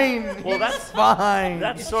 fine. Well, He's fine.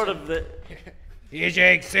 That's sort of the... Here's your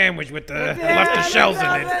egg sandwich with the left the shells in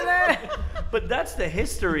it. But that's the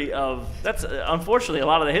history of... That's unfortunately a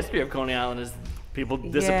lot of the history of Coney Island is people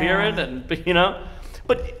disappearing, and you know.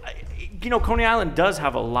 But you know, Coney Island does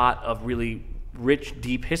have a lot of really rich,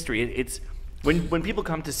 deep history. It's when people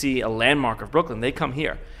come to see a landmark of Brooklyn, they come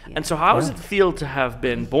here. And so, how does it feel to have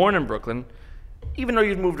been born in Brooklyn, even though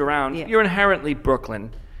you've moved around? You're inherently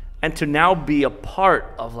Brooklyn, and to now be a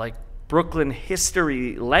part of like Brooklyn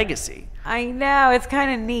history legacy. I know, it's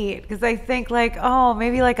kind of neat because I think like, oh,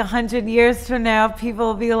 maybe like 100 years from now, people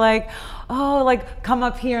will be like, oh, like come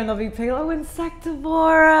up here and they'll be thinking, oh,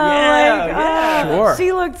 Insectavora, Sure.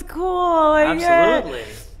 She looks cool. Like, Absolutely,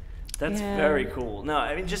 that's very cool. No,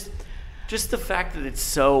 I mean just the fact that it's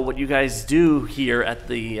so, what you guys do here at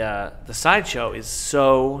the sideshow is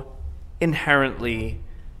so inherently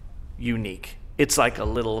unique. It's like a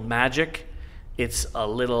little magic. It's a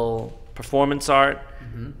little performance art.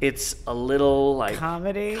 It's a little like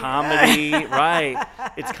comedy, right?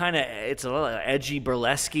 It's a little edgy,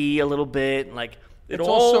 burlesque-y a little bit. Like it's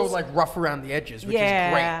also like rough around the edges, which is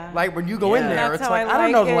great. Like when you go in there, That's it's how like I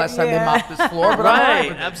don't know the like last it, time they mopped this floor, but I'm all right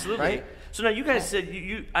with it, absolutely. right? So now you guys said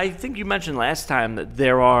I think you mentioned last time that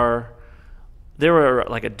there are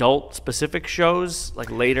like adult specific shows like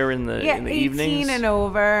later in the evenings. 18 and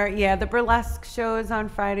over. Yeah, the burlesque shows on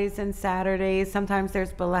Fridays and Saturdays. Sometimes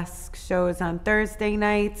there's burlesque shows on Thursday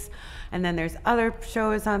nights. And then there's other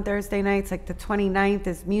shows on Thursday nights, like the 29th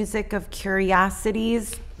is Music of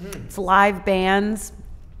Curiosities. It's live bands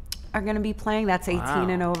are going to be playing. That's 18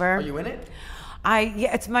 and over. Are you in it?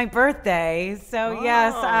 It's my birthday, so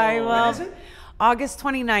yes, I will. When is it? August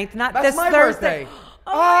 29th, not That's this my Thursday. birthday.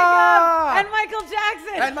 Oh my God! And Michael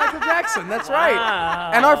Jackson. And Michael Jackson, that's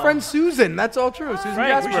right. And our friend Susan, that's all true. Susan Right,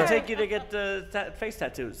 Jasper. we should take you to get face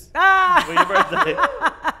tattoos Ah! for your birthday.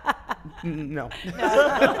 No.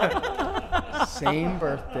 Same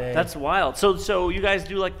birthday. That's wild. So you guys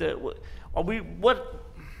do like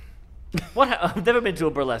I've never been to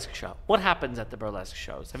a burlesque show. What happens at the burlesque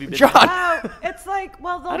shows? Have you been? John. Oh, it's like,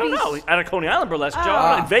 well, I don't know. At a Coney Island burlesque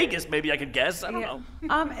show in Vegas, maybe I could guess. I don't know.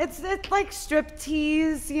 It's like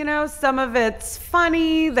striptease, you know. Some of it's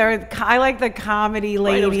funny. I like the comedy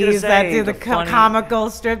ladies that do the comical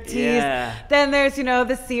striptease. Yeah. Then there's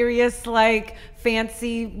the serious like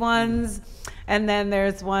fancy ones. And then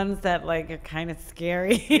there's ones that like are kind of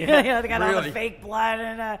scary. They got all the fake blood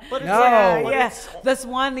and This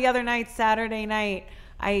one the other night, Saturday night,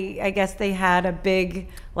 I guess they had a big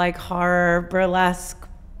like horror burlesque,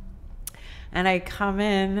 and I come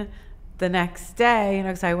in the next day,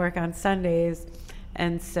 because I work on Sundays,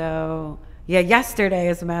 and so yesterday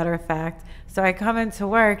as a matter of fact. So I come into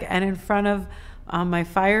work, and in front of my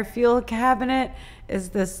fire fuel cabinet is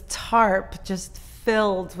this tarp just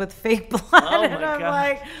filled with fake blood. And I'm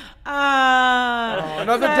like,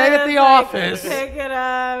 another day at the office. Pick it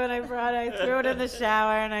up, and I threw it in the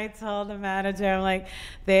shower, and I told the manager, I'm like,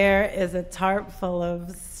 there is a tarp full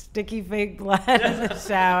of sticky fake blood in the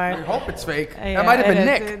shower. I hope it's fake. That might have been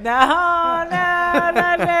Nick. No,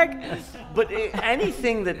 not Nick. But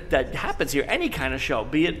anything that happens here, any kind of show,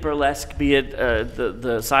 be it burlesque, be it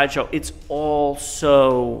the sideshow, it's all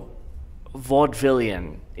so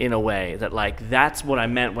vaudevillian in a way that like that's what I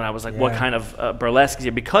meant when I was like, what kind of burlesque is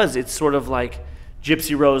here? Because it's sort of like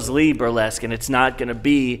Gypsy Rose Lee burlesque, and it's not going to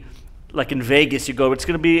be like in Vegas. You go, it's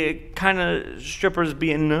going to be kind of strippers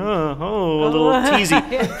being a little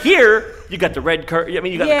teasy. Here you got the red curtain. I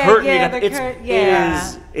mean, you got the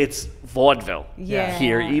curtain. It's vaudeville. Yeah.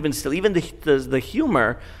 Here, even the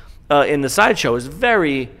humor in the sideshow is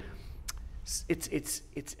very. It's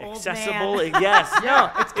accessible. Yes.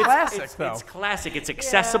 It's classic though. It's classic. It's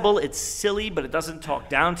accessible. It's silly, but it doesn't talk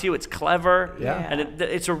down to you. It's clever. Yeah. And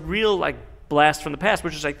it's a real like blast from the past,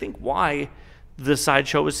 which is I think why the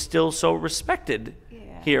sideshow is still so respected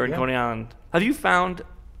here in Coney Island. Have you found,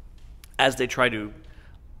 as they try to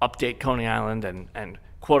update Coney Island and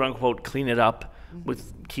quote unquote clean it up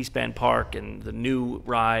with Keyspan Park and the new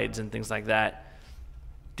rides and things like that,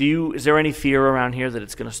 is there any fear around here that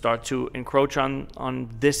it's going to start to encroach on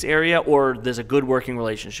this area, or there's a good working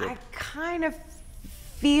relationship? I kind of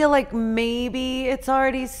feel like maybe it's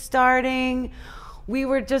already starting. We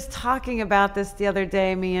were just talking about this the other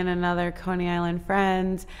day, me and another Coney Island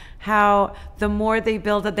friend, how the more they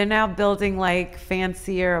build it, they're now building like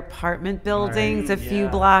fancier apartment buildings a few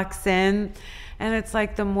blocks in. And it's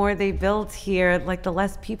like the more they build here, like the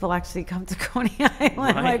less people actually come to Coney Island.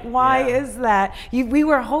 Right. Like, why is that? We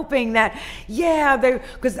were hoping that,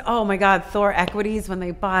 because, oh my God, Thor Equities, when they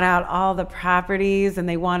bought out all the properties and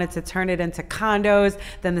they wanted to turn it into condos,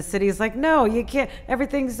 then the city's like, no, you can't,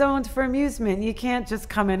 everything's zoned for amusement. You can't just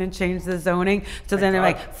come in and change the zoning. So then they're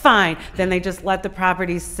like, fine. Then they just let the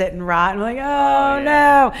properties sit and rot. And we're like, oh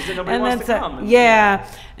no. Because nobody wants to come.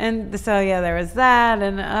 And so, yeah, there was that.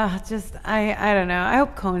 And just, I don't know. I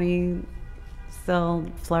hope Coney still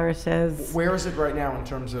flourishes. Where is it right now in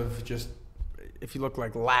terms of just, if you look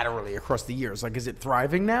like laterally across the years? Like, is it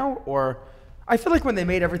thriving now? Or I feel like when they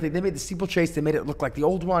made everything, they made the steeplechase, they made it look like the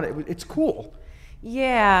old one. It's cool.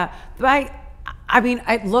 Yeah. But I mean,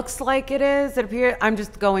 it looks like it is. It appears. I'm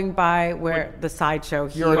just going by where the sideshow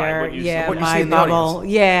here. Right, what you see. What you my see in the bubble.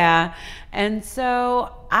 audience. Yeah. And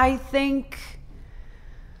so I think,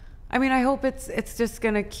 I mean, I hope it's just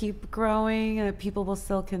going to keep growing and that people will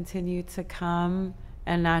still continue to come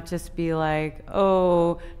and not just be like,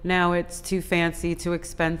 oh, now it's too fancy, too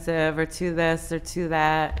expensive, or too this or too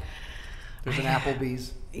that. There's an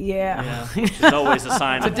Applebee's. Yeah. It's always a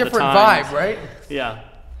sign It's a of the different times. vibe, right? Yeah.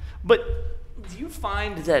 But do you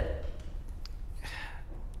find that,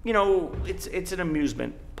 you know, it's an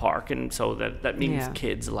amusement park, and so that means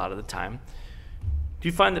kids a lot of the time. Do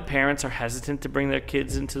you find that parents are hesitant to bring their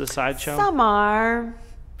kids into the sideshow? Some are,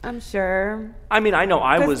 I'm sure. I mean, I know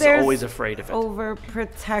I was there's always afraid of it.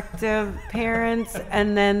 Overprotective parents,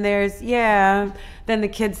 and then there's then the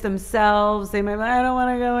kids themselves. They might be like, I don't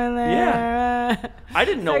want to go in there. Yeah. I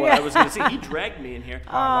didn't know what I was going to see. He dragged me in here,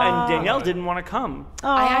 and Danielle didn't want to come.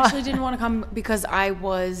 I actually didn't want to come because I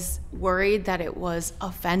was worried that it was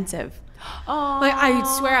offensive. Like, I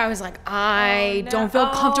swear, I was like, I don't feel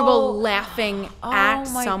comfortable laughing at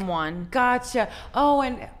someone. Gotcha. Oh,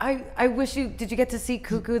 and I wish did you get to see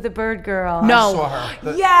Cuckoo the Bird Girl? No. I saw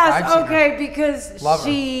her. Yes, I've seen okay, her. because Love her.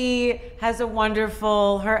 she has a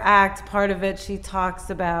wonderful, her act, part of it, she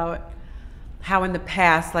talks about how in the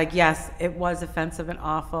past, like, yes, it was offensive and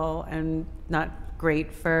awful and not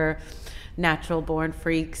great for natural born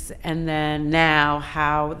freaks, and then now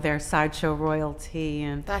how they're sideshow royalty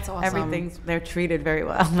and That's awesome. everything's, they're treated very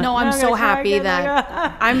well. No, I'm so happy that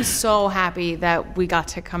I'm I'm so happy that we got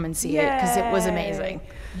to come and see it because it was amazing.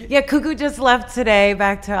 Yeah, Cuckoo just left today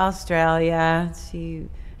back to Australia. She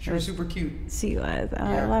was super cute. She was. Oh,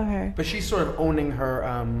 I love her. But she's sort of owning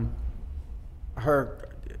her her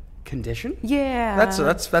condition. Yeah. That's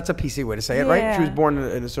a PC way to say it, right? She was born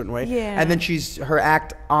in a certain way. Yeah. And then her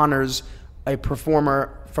act honors a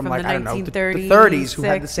performer from like, the I don't know, the 1930s, 30s who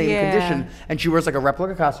had the same yeah. condition, and she wears like a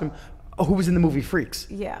replica costume. Who was in the movie Freaks?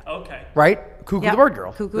 Yeah. Okay. Right? Cuckoo Yep. the Bird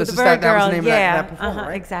Girl. Cuckoo This the is Bird that was the Girl, name yeah. of that performer,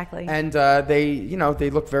 right? Exactly. And they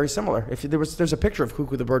look very similar. If there's a picture of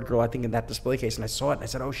Cuckoo the Bird Girl, I think, in that display case, and I saw it and I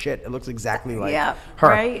said, oh shit, it looks exactly like her.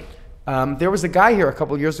 Right. There was a guy here a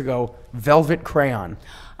couple years ago, Velvet Crayon.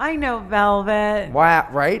 I know Velvet. Wow,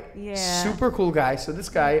 right? Yeah. Super cool guy. So this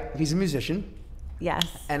guy, he's a musician, Yes.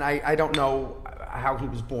 and I don't know how he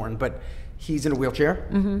was born, but he's in a wheelchair,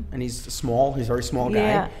 and he's small. He's a very small guy.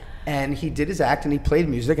 Yeah. And he did his act, and he played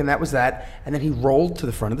music, and that was that. And then he rolled to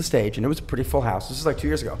the front of the stage, and it was a pretty full house. This is like 2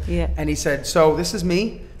 years ago. Yeah. And he said, so this is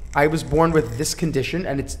me. I was born with this condition,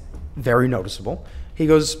 and it's very noticeable. He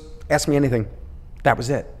goes, ask me anything. That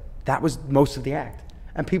was it. That was most of the act.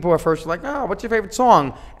 And people at first were like, oh, what's your favorite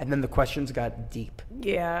song? And then the questions got deep.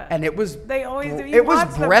 Yeah. And it was They always do. it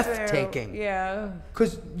was breathtaking. Yeah.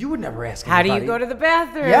 Because you would never ask How do anybody. you go to the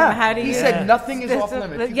bathroom? Yeah. How do you? He said nothing is This off is-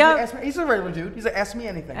 limits. Yeah. He's a regular dude. He's like, ask me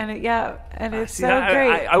anything. And it's See, so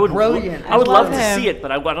great. I would Brilliant. I would I love love to him. see it,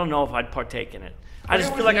 but I don't know if I'd partake in it. I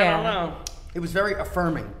just feel like I don't know. It was very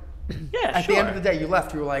affirming. Yeah, At sure. the end of the day, you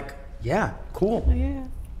left. You were like, yeah, cool. Yeah.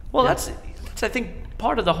 Well, that's I think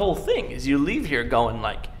part of the whole thing is you leave here going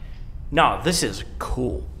like, no, this is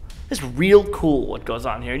cool. This is real cool what goes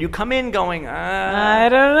on here. And you come in going, I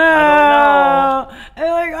don't know. And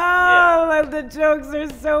like, oh, the jokes are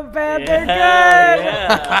so bad, they're good.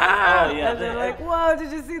 Yeah. Oh, yeah. And they're like, whoa,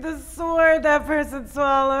 did you see the sword that person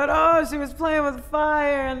swallowed? Oh, she was playing with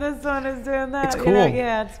fire, and this one is doing that. It's You know, cool.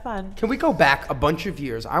 yeah, it's fun. Can we go back a bunch of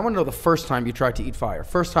years? I want to know the first time you tried to eat fire.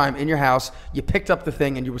 First time in your house, you picked up the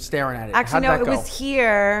thing and you were staring at it. Actually, How'd no, that it go? was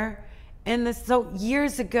here in this. So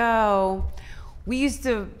years ago, we used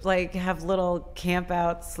to like have little camp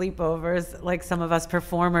out sleepovers, like some of us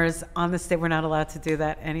performers on the stage. We're not allowed to do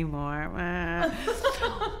that anymore.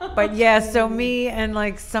 But yeah, so me and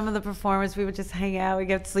like some of the performers, we would just hang out. We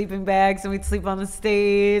get sleeping bags and we'd sleep on the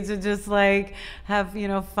stage and just like have,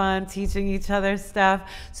 fun teaching each other stuff.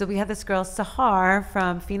 So we had this girl, Sahar,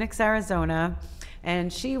 from Phoenix, Arizona,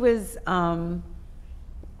 and she was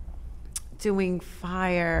doing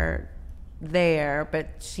fire there, but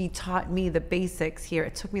she taught me the basics here.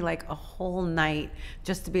 It took me like a whole night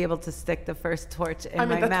just to be able to stick the first torch in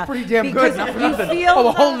my that's mouth. pretty damn Because good. Not for you nothing. feel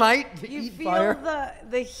a whole night to you eat feel fire.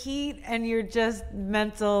 the heat, and your just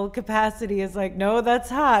mental capacity is like, no, that's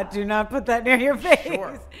hot. Do not put that near your face.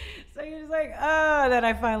 Sure. So you're just like, oh, then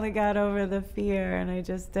I finally got over the fear and I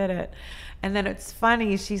just did it. And then it's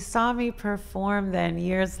funny, she saw me perform then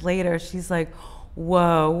years later. She's like,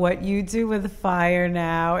 whoa, what you do with fire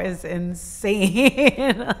now is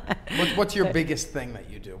insane. What's your biggest thing that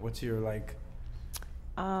you do? What's your like?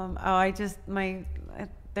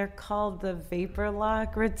 They're called the vapor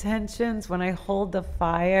lock retentions. When I hold the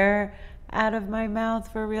fire out of my mouth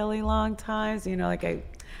for really long times, you know, like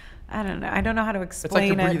I don't know. I don't know how to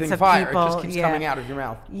explain it's like you're breathing it to fire. people. It just keeps coming out of your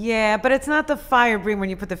mouth. Yeah, but it's not the fire breathing when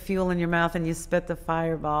you put the fuel in your mouth and you spit the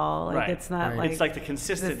fireball. Like it's not like it's like the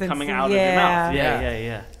consistent coming out of your mouth.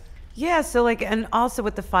 Yeah. Yeah, so like, and also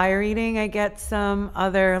with the fire eating, I get some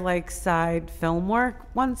other like side film work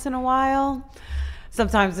once in a while.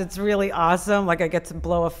 Sometimes it's really awesome, like I get to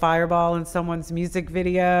blow a fireball in someone's music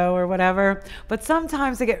video or whatever. But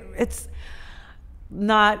sometimes it's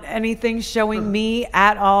not anything showing me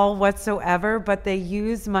at all whatsoever, but they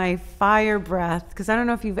use my fire breath, because I don't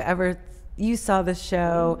know if you saw the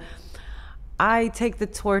show. I take the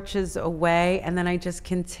torches away and then I just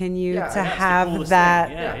continue to have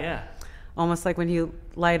that, almost like when you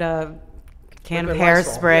light a can of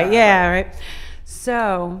hairspray. Right.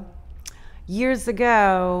 So years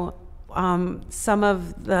ago, some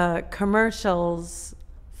of the commercials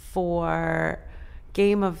for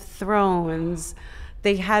Game of Thrones,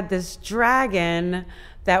 they had this dragon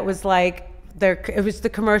that was like, it was the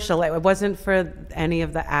commercial. It wasn't for any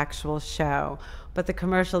of the actual show. But the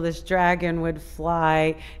commercial, this dragon would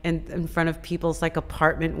fly in front of people's like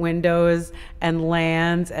apartment windows and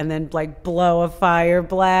land and then like blow a fire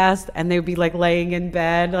blast, and they'd be like laying in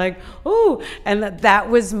bed like, ooh, and that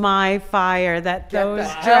was my fire. Get the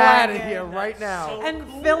hell out of here right now. So and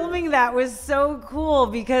cool. Filming that was so cool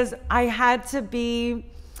because I had to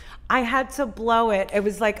blow it. It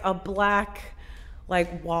was like a black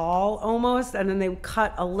like wall almost, and then they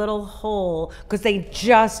cut a little hole because they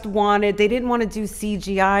didn't want to do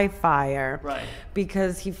CGI fire, right?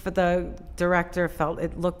 Because the director felt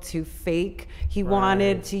it looked too fake. He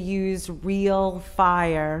wanted to use real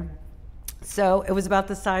fire. So it was about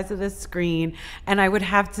the size of the screen, and I would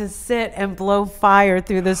have to sit and blow fire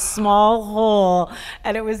through this small hole,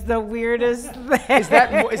 and it was the weirdest thing. Is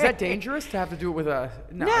that dangerous to have to do it with a?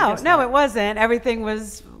 No, it wasn't. Everything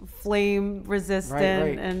was flame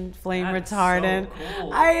resistant and flame retardant. So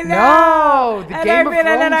cool. I know. No, the Game of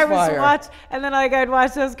Thrones fire. And then I'd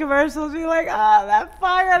watch those commercials, be like, oh, that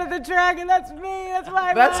fire out of the dragon, that's me, that's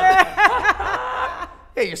my fire.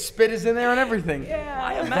 Yeah, your spit is in there and everything.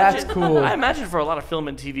 Yeah, that's cool. I imagine for a lot of film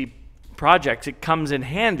and TV projects, it comes in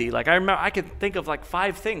handy. Like I remember, I could think of like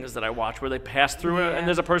 5 things that I watch where they pass through it and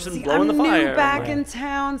there's a person blowing the fire. I'm new back in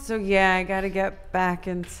town, so I got to get back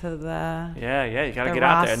into the. You got to get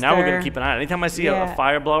out there. Now we're gonna keep an eye. Anytime I see a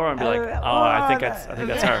fire blower, I'm be like, I think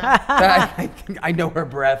that's her. I know her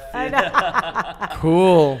breath. I know.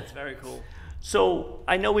 Cool. It's very cool. So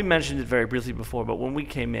I know we mentioned it very briefly before, but when we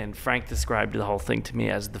came in, Frank described the whole thing to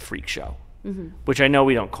me as the freak show. Mm-hmm. Which I know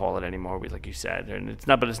we don't call it anymore, like you said, and it's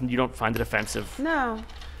not. But you don't find it offensive. No.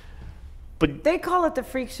 But they call it the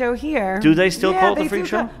freak show here. Do they still call it the freak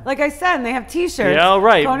show? Like I said, and they have T-shirts. Yeah,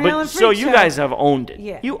 right. Coney Island So Freak you Show. guys have owned it.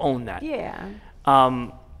 Yeah. You own that. Yeah.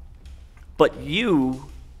 But you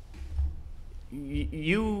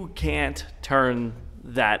can't turn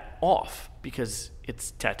that off because it's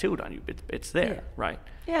tattooed on you. It's there, right?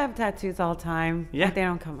 Yeah, I have tattoos all the time. Yeah. They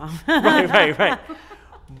don't come off. Right.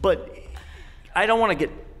 But I don't want to get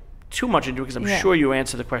too much into it because I'm sure you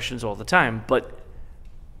answer the questions all the time. But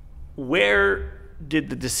where did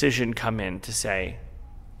the decision come in to say,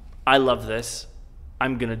 I love this,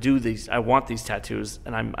 I'm going to do these, I want these tattoos,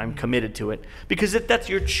 and I'm committed to it? Because that's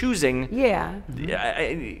your choosing. Yeah.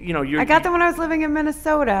 I got them when I was living in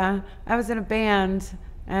Minnesota. I was in a band,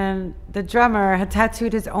 and the drummer had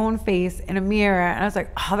tattooed his own face in a mirror, and I was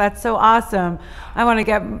like, oh, that's so awesome. I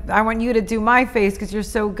want you to do my face because you're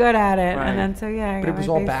so good at it. Right. And then I got But it was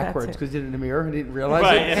my all face backwards tattooed. because he did it in the mirror and he didn't realize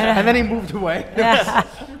Right, it. yeah. And then he moved away.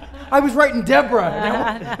 I was writing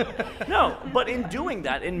Deborah. No, but in doing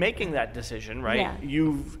that, in making that decision, right, Yeah.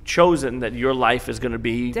 you've chosen that your life is going to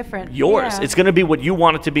be different. Yours. Yeah. It's going to be what you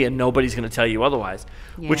want it to be, and nobody's going to tell you otherwise,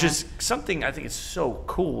 which Yeah. is something I think is so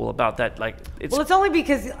cool about that. Like, Well, it's only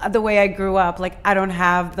because of the way I grew up. Like, I don't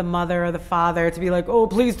have the mother or the father to be like, oh,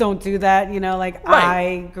 please don't do that. Right.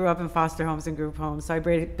 I grew up in foster homes and group homes. So I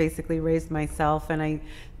basically raised myself, and I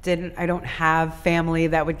don't have family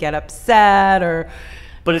that would get upset or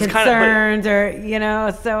But it's concerned so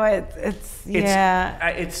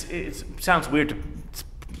it sounds weird to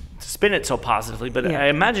spin it so positively, but Yeah. I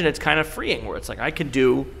imagine it's kind of freeing where it's like, I can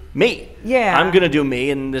do me. Yeah. I'm going to do me,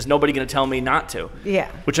 and there's nobody going to tell me not to. Yeah.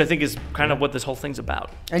 Which I think is kind of what this whole thing's about.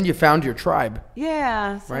 And you found your tribe.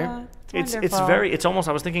 Yeah. So Right? It's wonderful. it's almost,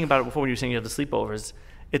 I was thinking about it before when you were saying you have the sleepovers.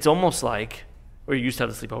 It's almost like, or you used to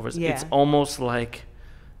have the sleepovers. Yeah. It's almost like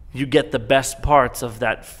you get the best parts of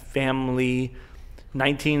that family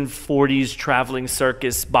 1940s traveling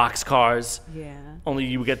circus boxcars. Yeah. Only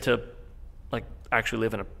you get to like actually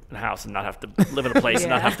live in a house and not have to live in a place and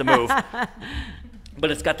not have to move. But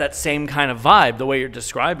it's got that same kind of vibe, the way you're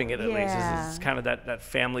describing it, at least. Yeah. It's kind of that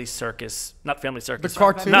family circus, not family circus. The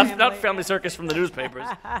cartoon? Not family circus from the newspapers,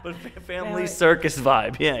 but family circus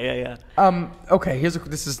vibe. Yeah. Okay,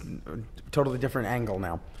 this is a totally different angle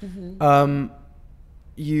now.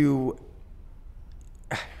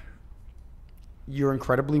 You're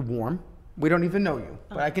incredibly warm. We don't even know you,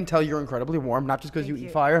 but I can tell you're incredibly warm, not just because you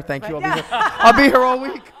eat fire. Thank you. I'll be here all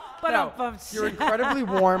week. No, you're incredibly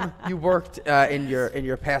warm. You worked in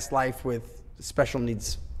your past life with special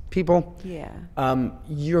needs people. Yeah.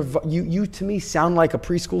 You to me sound like a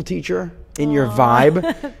preschool teacher in your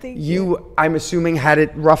vibe. Thank you, I'm assuming, had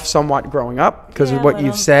it rough somewhat growing up because Yeah, of what a you've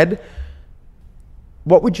little. said.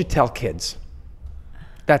 What would you tell kids?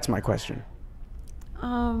 That's my question.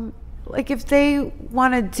 Like if they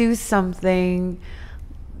want to do something,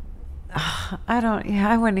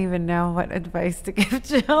 I wouldn't even know what advice to give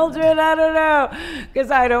children. I don't know,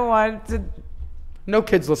 because I don't want to. No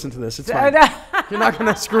kids listen to this. It's I fine. know. You're not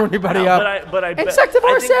going to screw anybody No, up. but I bet-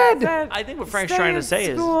 Insectavora I think- said. I think what Frank's Stay trying to in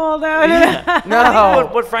say school. is. No. I think No.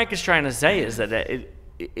 what Frank is trying to say is that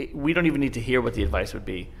we don't even need to hear what the advice would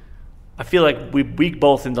be. I feel like we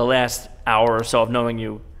both, in the last hour or so of knowing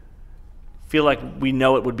you, feel like we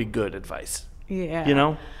know it would be good advice. Yeah. You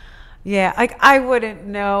know? Yeah, like I wouldn't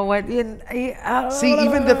know what. See,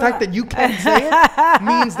 even the fact that you can't say it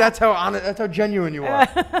means that's how honest, that's how genuine you are.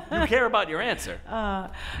 You care about your answer.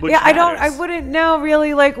 Which Yeah, I matters. wouldn't know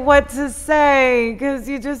really like what to say because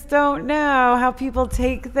you just don't know how people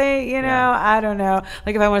take things. You know, I don't know.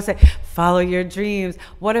 Like if I want to say, follow your dreams.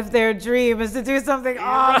 What if their dream is to do something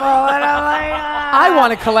awful? And I'm like, I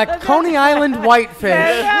want to collect Coney Island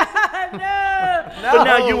whitefish. But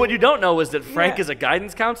now what you don't know is that Frank is a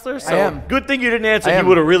guidance counselor. So am. good thing you didn't answer. I He am.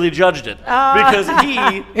 would have really judged it because he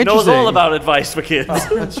knows Interesting. all about advice for kids.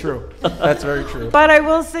 That's true. That's very true. But I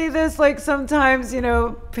will say this, like sometimes,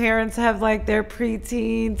 parents have like their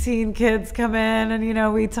preteen, teen kids come in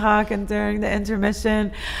and, we talk and during the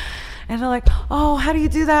intermission and they're like, oh, how do you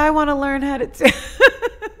do that? I want to learn how to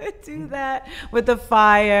do that with the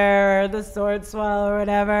fire or the sword swallow or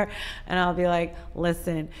whatever. And I'll be like,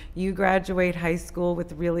 listen, you graduate high school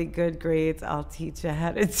with really good grades. I'll teach you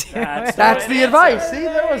how to do it. That's the advice. See,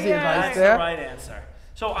 there was the advice That's the there. right answer.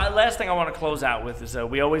 So last thing I want to close out with is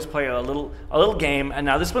we always play a little game, and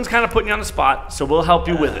now this one's kind of putting you on the spot, so we'll help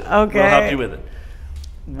you with it. Okay. We'll help you with it.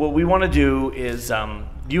 What we want to do is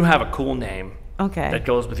you have a cool name Okay. that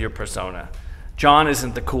goes with your persona. John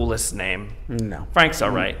isn't the coolest name. No. Frank's all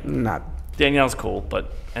right. Not. Danielle's cool,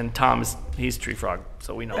 and Tom he's Tree Frog,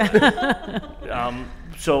 so we know that.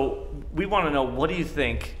 So we want to know, what do you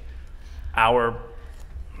think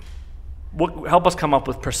help us come up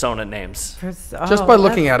with persona names. Just by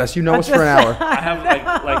looking at us, you know us for an hour. I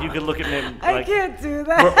have like you could look at me. I Like, can't do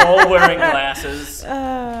that. we're all wearing glasses.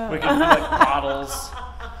 We can do like bottles.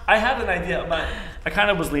 I had an idea, but I kind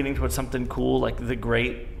of was leaning towards something cool, like the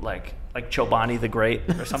Great, like Chobani the Great,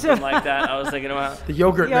 or something like that. I was thinking about The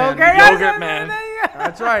yogurt man. Yogurt Man.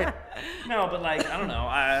 That's right. No, but like I don't know.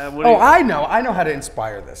 I know. I know how to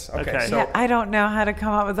inspire this. Okay. Okay. So Yeah, I don't know how to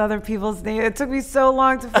come up with other people's names. It took me so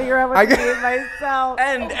long to figure out what I to get- name myself.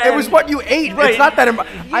 And it was what you ate. Right. It's not that.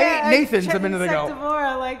 I Yeah, ate Nathan's a checked minute ago. Insectavora,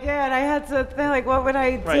 and I had to think, like, what would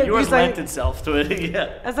I do? right. Yours He's like, lent itself to it.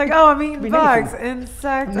 Yeah. I was like, oh, I'm eating Nathan. bugs,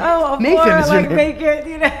 insects. Oh, Nathan Avora, is your like name. make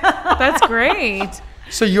it, That's great.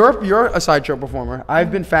 So you're a sideshow performer.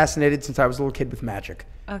 I've been fascinated since I was a little kid with magic.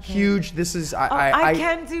 Okay. Huge. This is I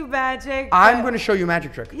can do magic. I'm but- going to show you a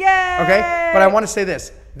magic trick. Yay! Okay? But I want to say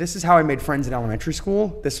this. This is how I made friends in elementary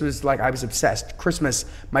school. This was like, I was obsessed. Christmas,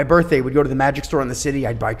 my birthday, we'd go to the magic store in the city.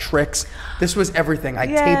 I'd buy tricks. This was everything. I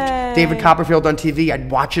Yay. taped David Copperfield on TV. I'd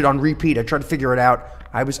watch it on repeat. I'd try to figure it out.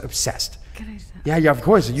 I was obsessed. Yeah, of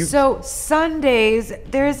course. So Sundays,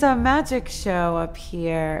 there's a magic show up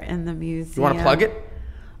here in the museum. You want to plug it?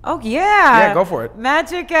 Oh, yeah. Yeah, go for it.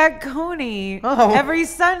 Magic at Coney. Oh. Every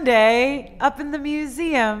Sunday up in the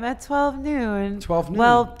museum at 12 noon. 12 noon.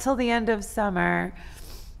 Well, till the end of summer.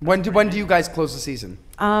 When do you guys close the season?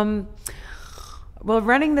 Well,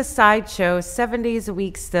 running the sideshow 7 days a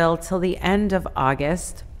week still till the end of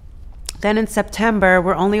August. Then in September,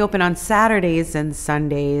 we're only open on Saturdays and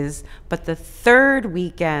Sundays, but the third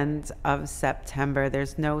weekend of September,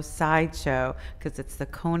 there's no sideshow because it's the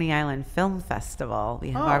Coney Island Film Festival.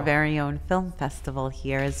 We have our very own film festival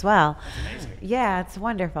here as well. That's amazing. Yeah, it's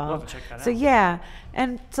wonderful. We'll have to check that So out. yeah,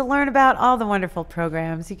 and to learn about all the wonderful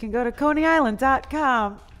programs, you can go to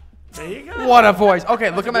ConeyIsland.com. There you go. What a voice.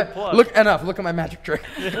 Okay, look a at my good plug. look at my magic trick.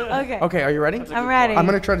 Okay. Okay, are you ready? I'm ready. I'm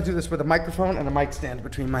gonna try to do this with a microphone and a mic stand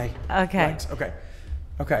between my Okay. legs.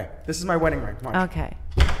 Okay. This is my wedding ring. Watch. Okay.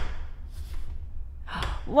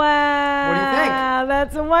 Wow. What do you think?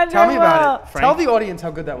 That's wonderful. Tell me about it. Frank? Tell the audience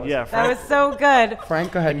how good that was. Yeah, That Frank was so good.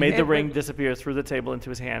 Frank, go ahead. made the ring disappear through the table into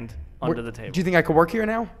his hand under the table. Do you think I could work here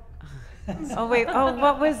now? Oh, wait. Oh,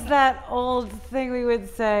 what was that old thing we would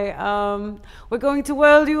say? We're going to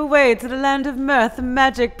whirl you away to the land of mirth,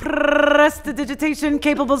 magic, prestidigitation,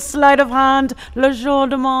 capable sleight of hand, le jour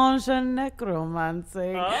de mange, and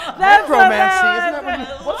necromancy. That's Necromancy, what isn't that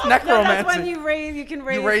what what's necromancy? That's when you can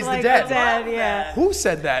raise raise the like, dead. yeah. Who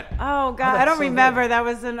said that? Oh, God. that's I don't so remember. That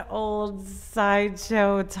was an old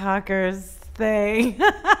sideshow talkers thing.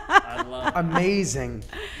 I love Amazing.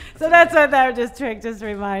 So that's what that trick just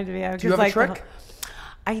reminded me of. Do you have a trick?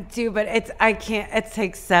 I do, but I can't. It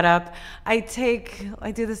takes setup. I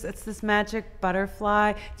do this. It's this magic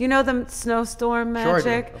butterfly. Do you know the snowstorm Sure I do.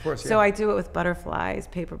 magic? Of course, yeah. So I do it with butterflies,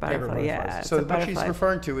 paper butterfly. Yeah. So it's a what she's butterfly.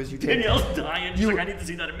 referring to is you take Danielle's dying. She's like, I need to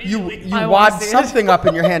see that you immediately. I wanna wad see it. something up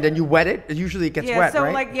in your hand and you wet it. Usually it gets Yeah. wet, So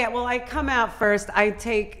right? well, I come out first. I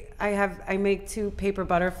make two paper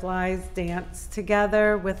butterflies dance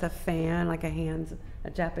together with a fan, like a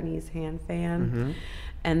Japanese hand fan. Mm-hmm.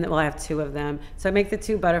 And I have two of them. So I make the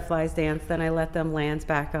two butterflies dance, then I let them land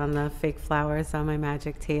back on the fake flowers on my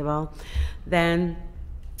magic table. Then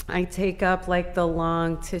I take up like the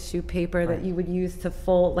long tissue paper that you would use to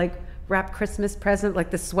fold, like wrap Christmas present,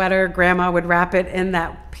 like the sweater, grandma would wrap it in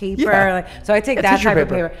that paper. Yeah. So I take Yeah, that tissue type of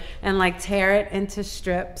paper. paper and like tear it into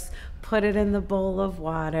strips, put it in the bowl of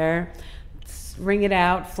water, wring it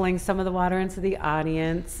out, fling some of the water into the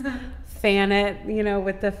audience, fan it,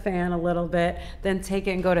 with the fan a little bit, then take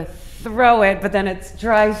it and go to throw it, but then it's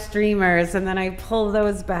dry streamers, and then I pull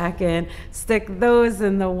those back in, stick those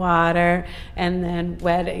in the water, and then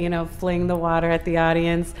wet it, fling the water at the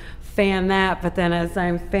audience, fan that, but then as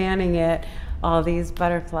I'm fanning it, all these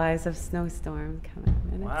butterflies of snowstorm come in.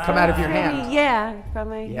 And it's Come out of your pretty- hand. Yeah, from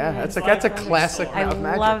my Yeah, hand. that's a classic I of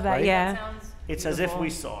magic, love that, right? yeah. It's as if we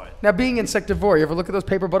saw it. Now, being Insectavora, you ever look at those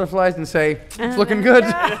paper butterflies and say, it's looking good?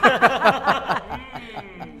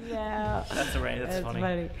 Yeah. That's right. That's That's funny.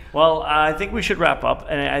 funny. Well, I think we should wrap up,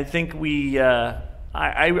 and I think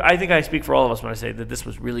I think I speak for all of us when I say that this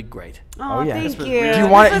was really great. Oh, yeah. thank This you. was really- This Do you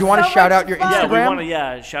want was to so shout much out your fun. Yeah, we Instagram? want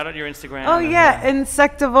to shout out your Instagram. Oh, and, yeah.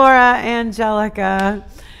 Insectavora Angelica.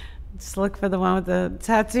 Just look for the one with the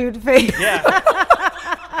tattooed face. Yeah.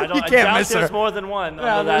 I You can't doubt miss there's her. more than one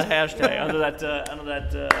under that hashtag, under that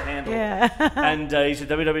handle. Yeah. And you said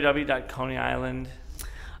www.coneyisland.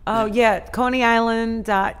 Oh, yeah.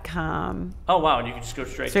 ConeyIsland.com. Oh wow, and you can just go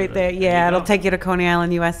straight Straight to there. you Yeah, it'll go. take you to Coney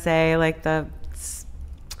Island, USA, like the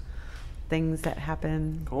things that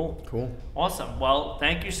happen. Cool. Cool. Awesome. Well,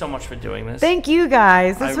 thank you so much for doing this. Thank you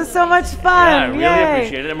guys. This I- was so much Yeah, fun. I really Yay.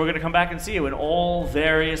 appreciate it, and we're going to come back and see you in all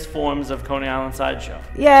various forms of Coney Island Sideshow.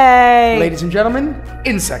 Yay. Ladies and gentlemen,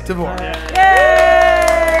 Insectavora. Yay.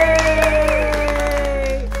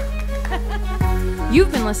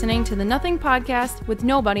 You've been listening to the Nothing Podcast with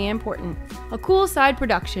Nobody Important, a cool side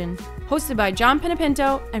production hosted by John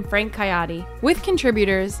Panepinto and Frank Caiati, with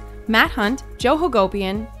contributors Matt Hunt, Joe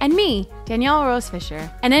Hagopian, and me, Danielle Rose Fisher,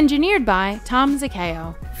 and engineered by Tom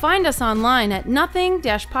Zaccheo. Find us online at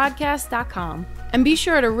nothing-podcast.com. And be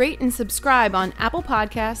sure to rate and subscribe on Apple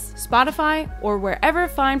Podcasts, Spotify, or wherever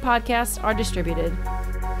fine podcasts are distributed.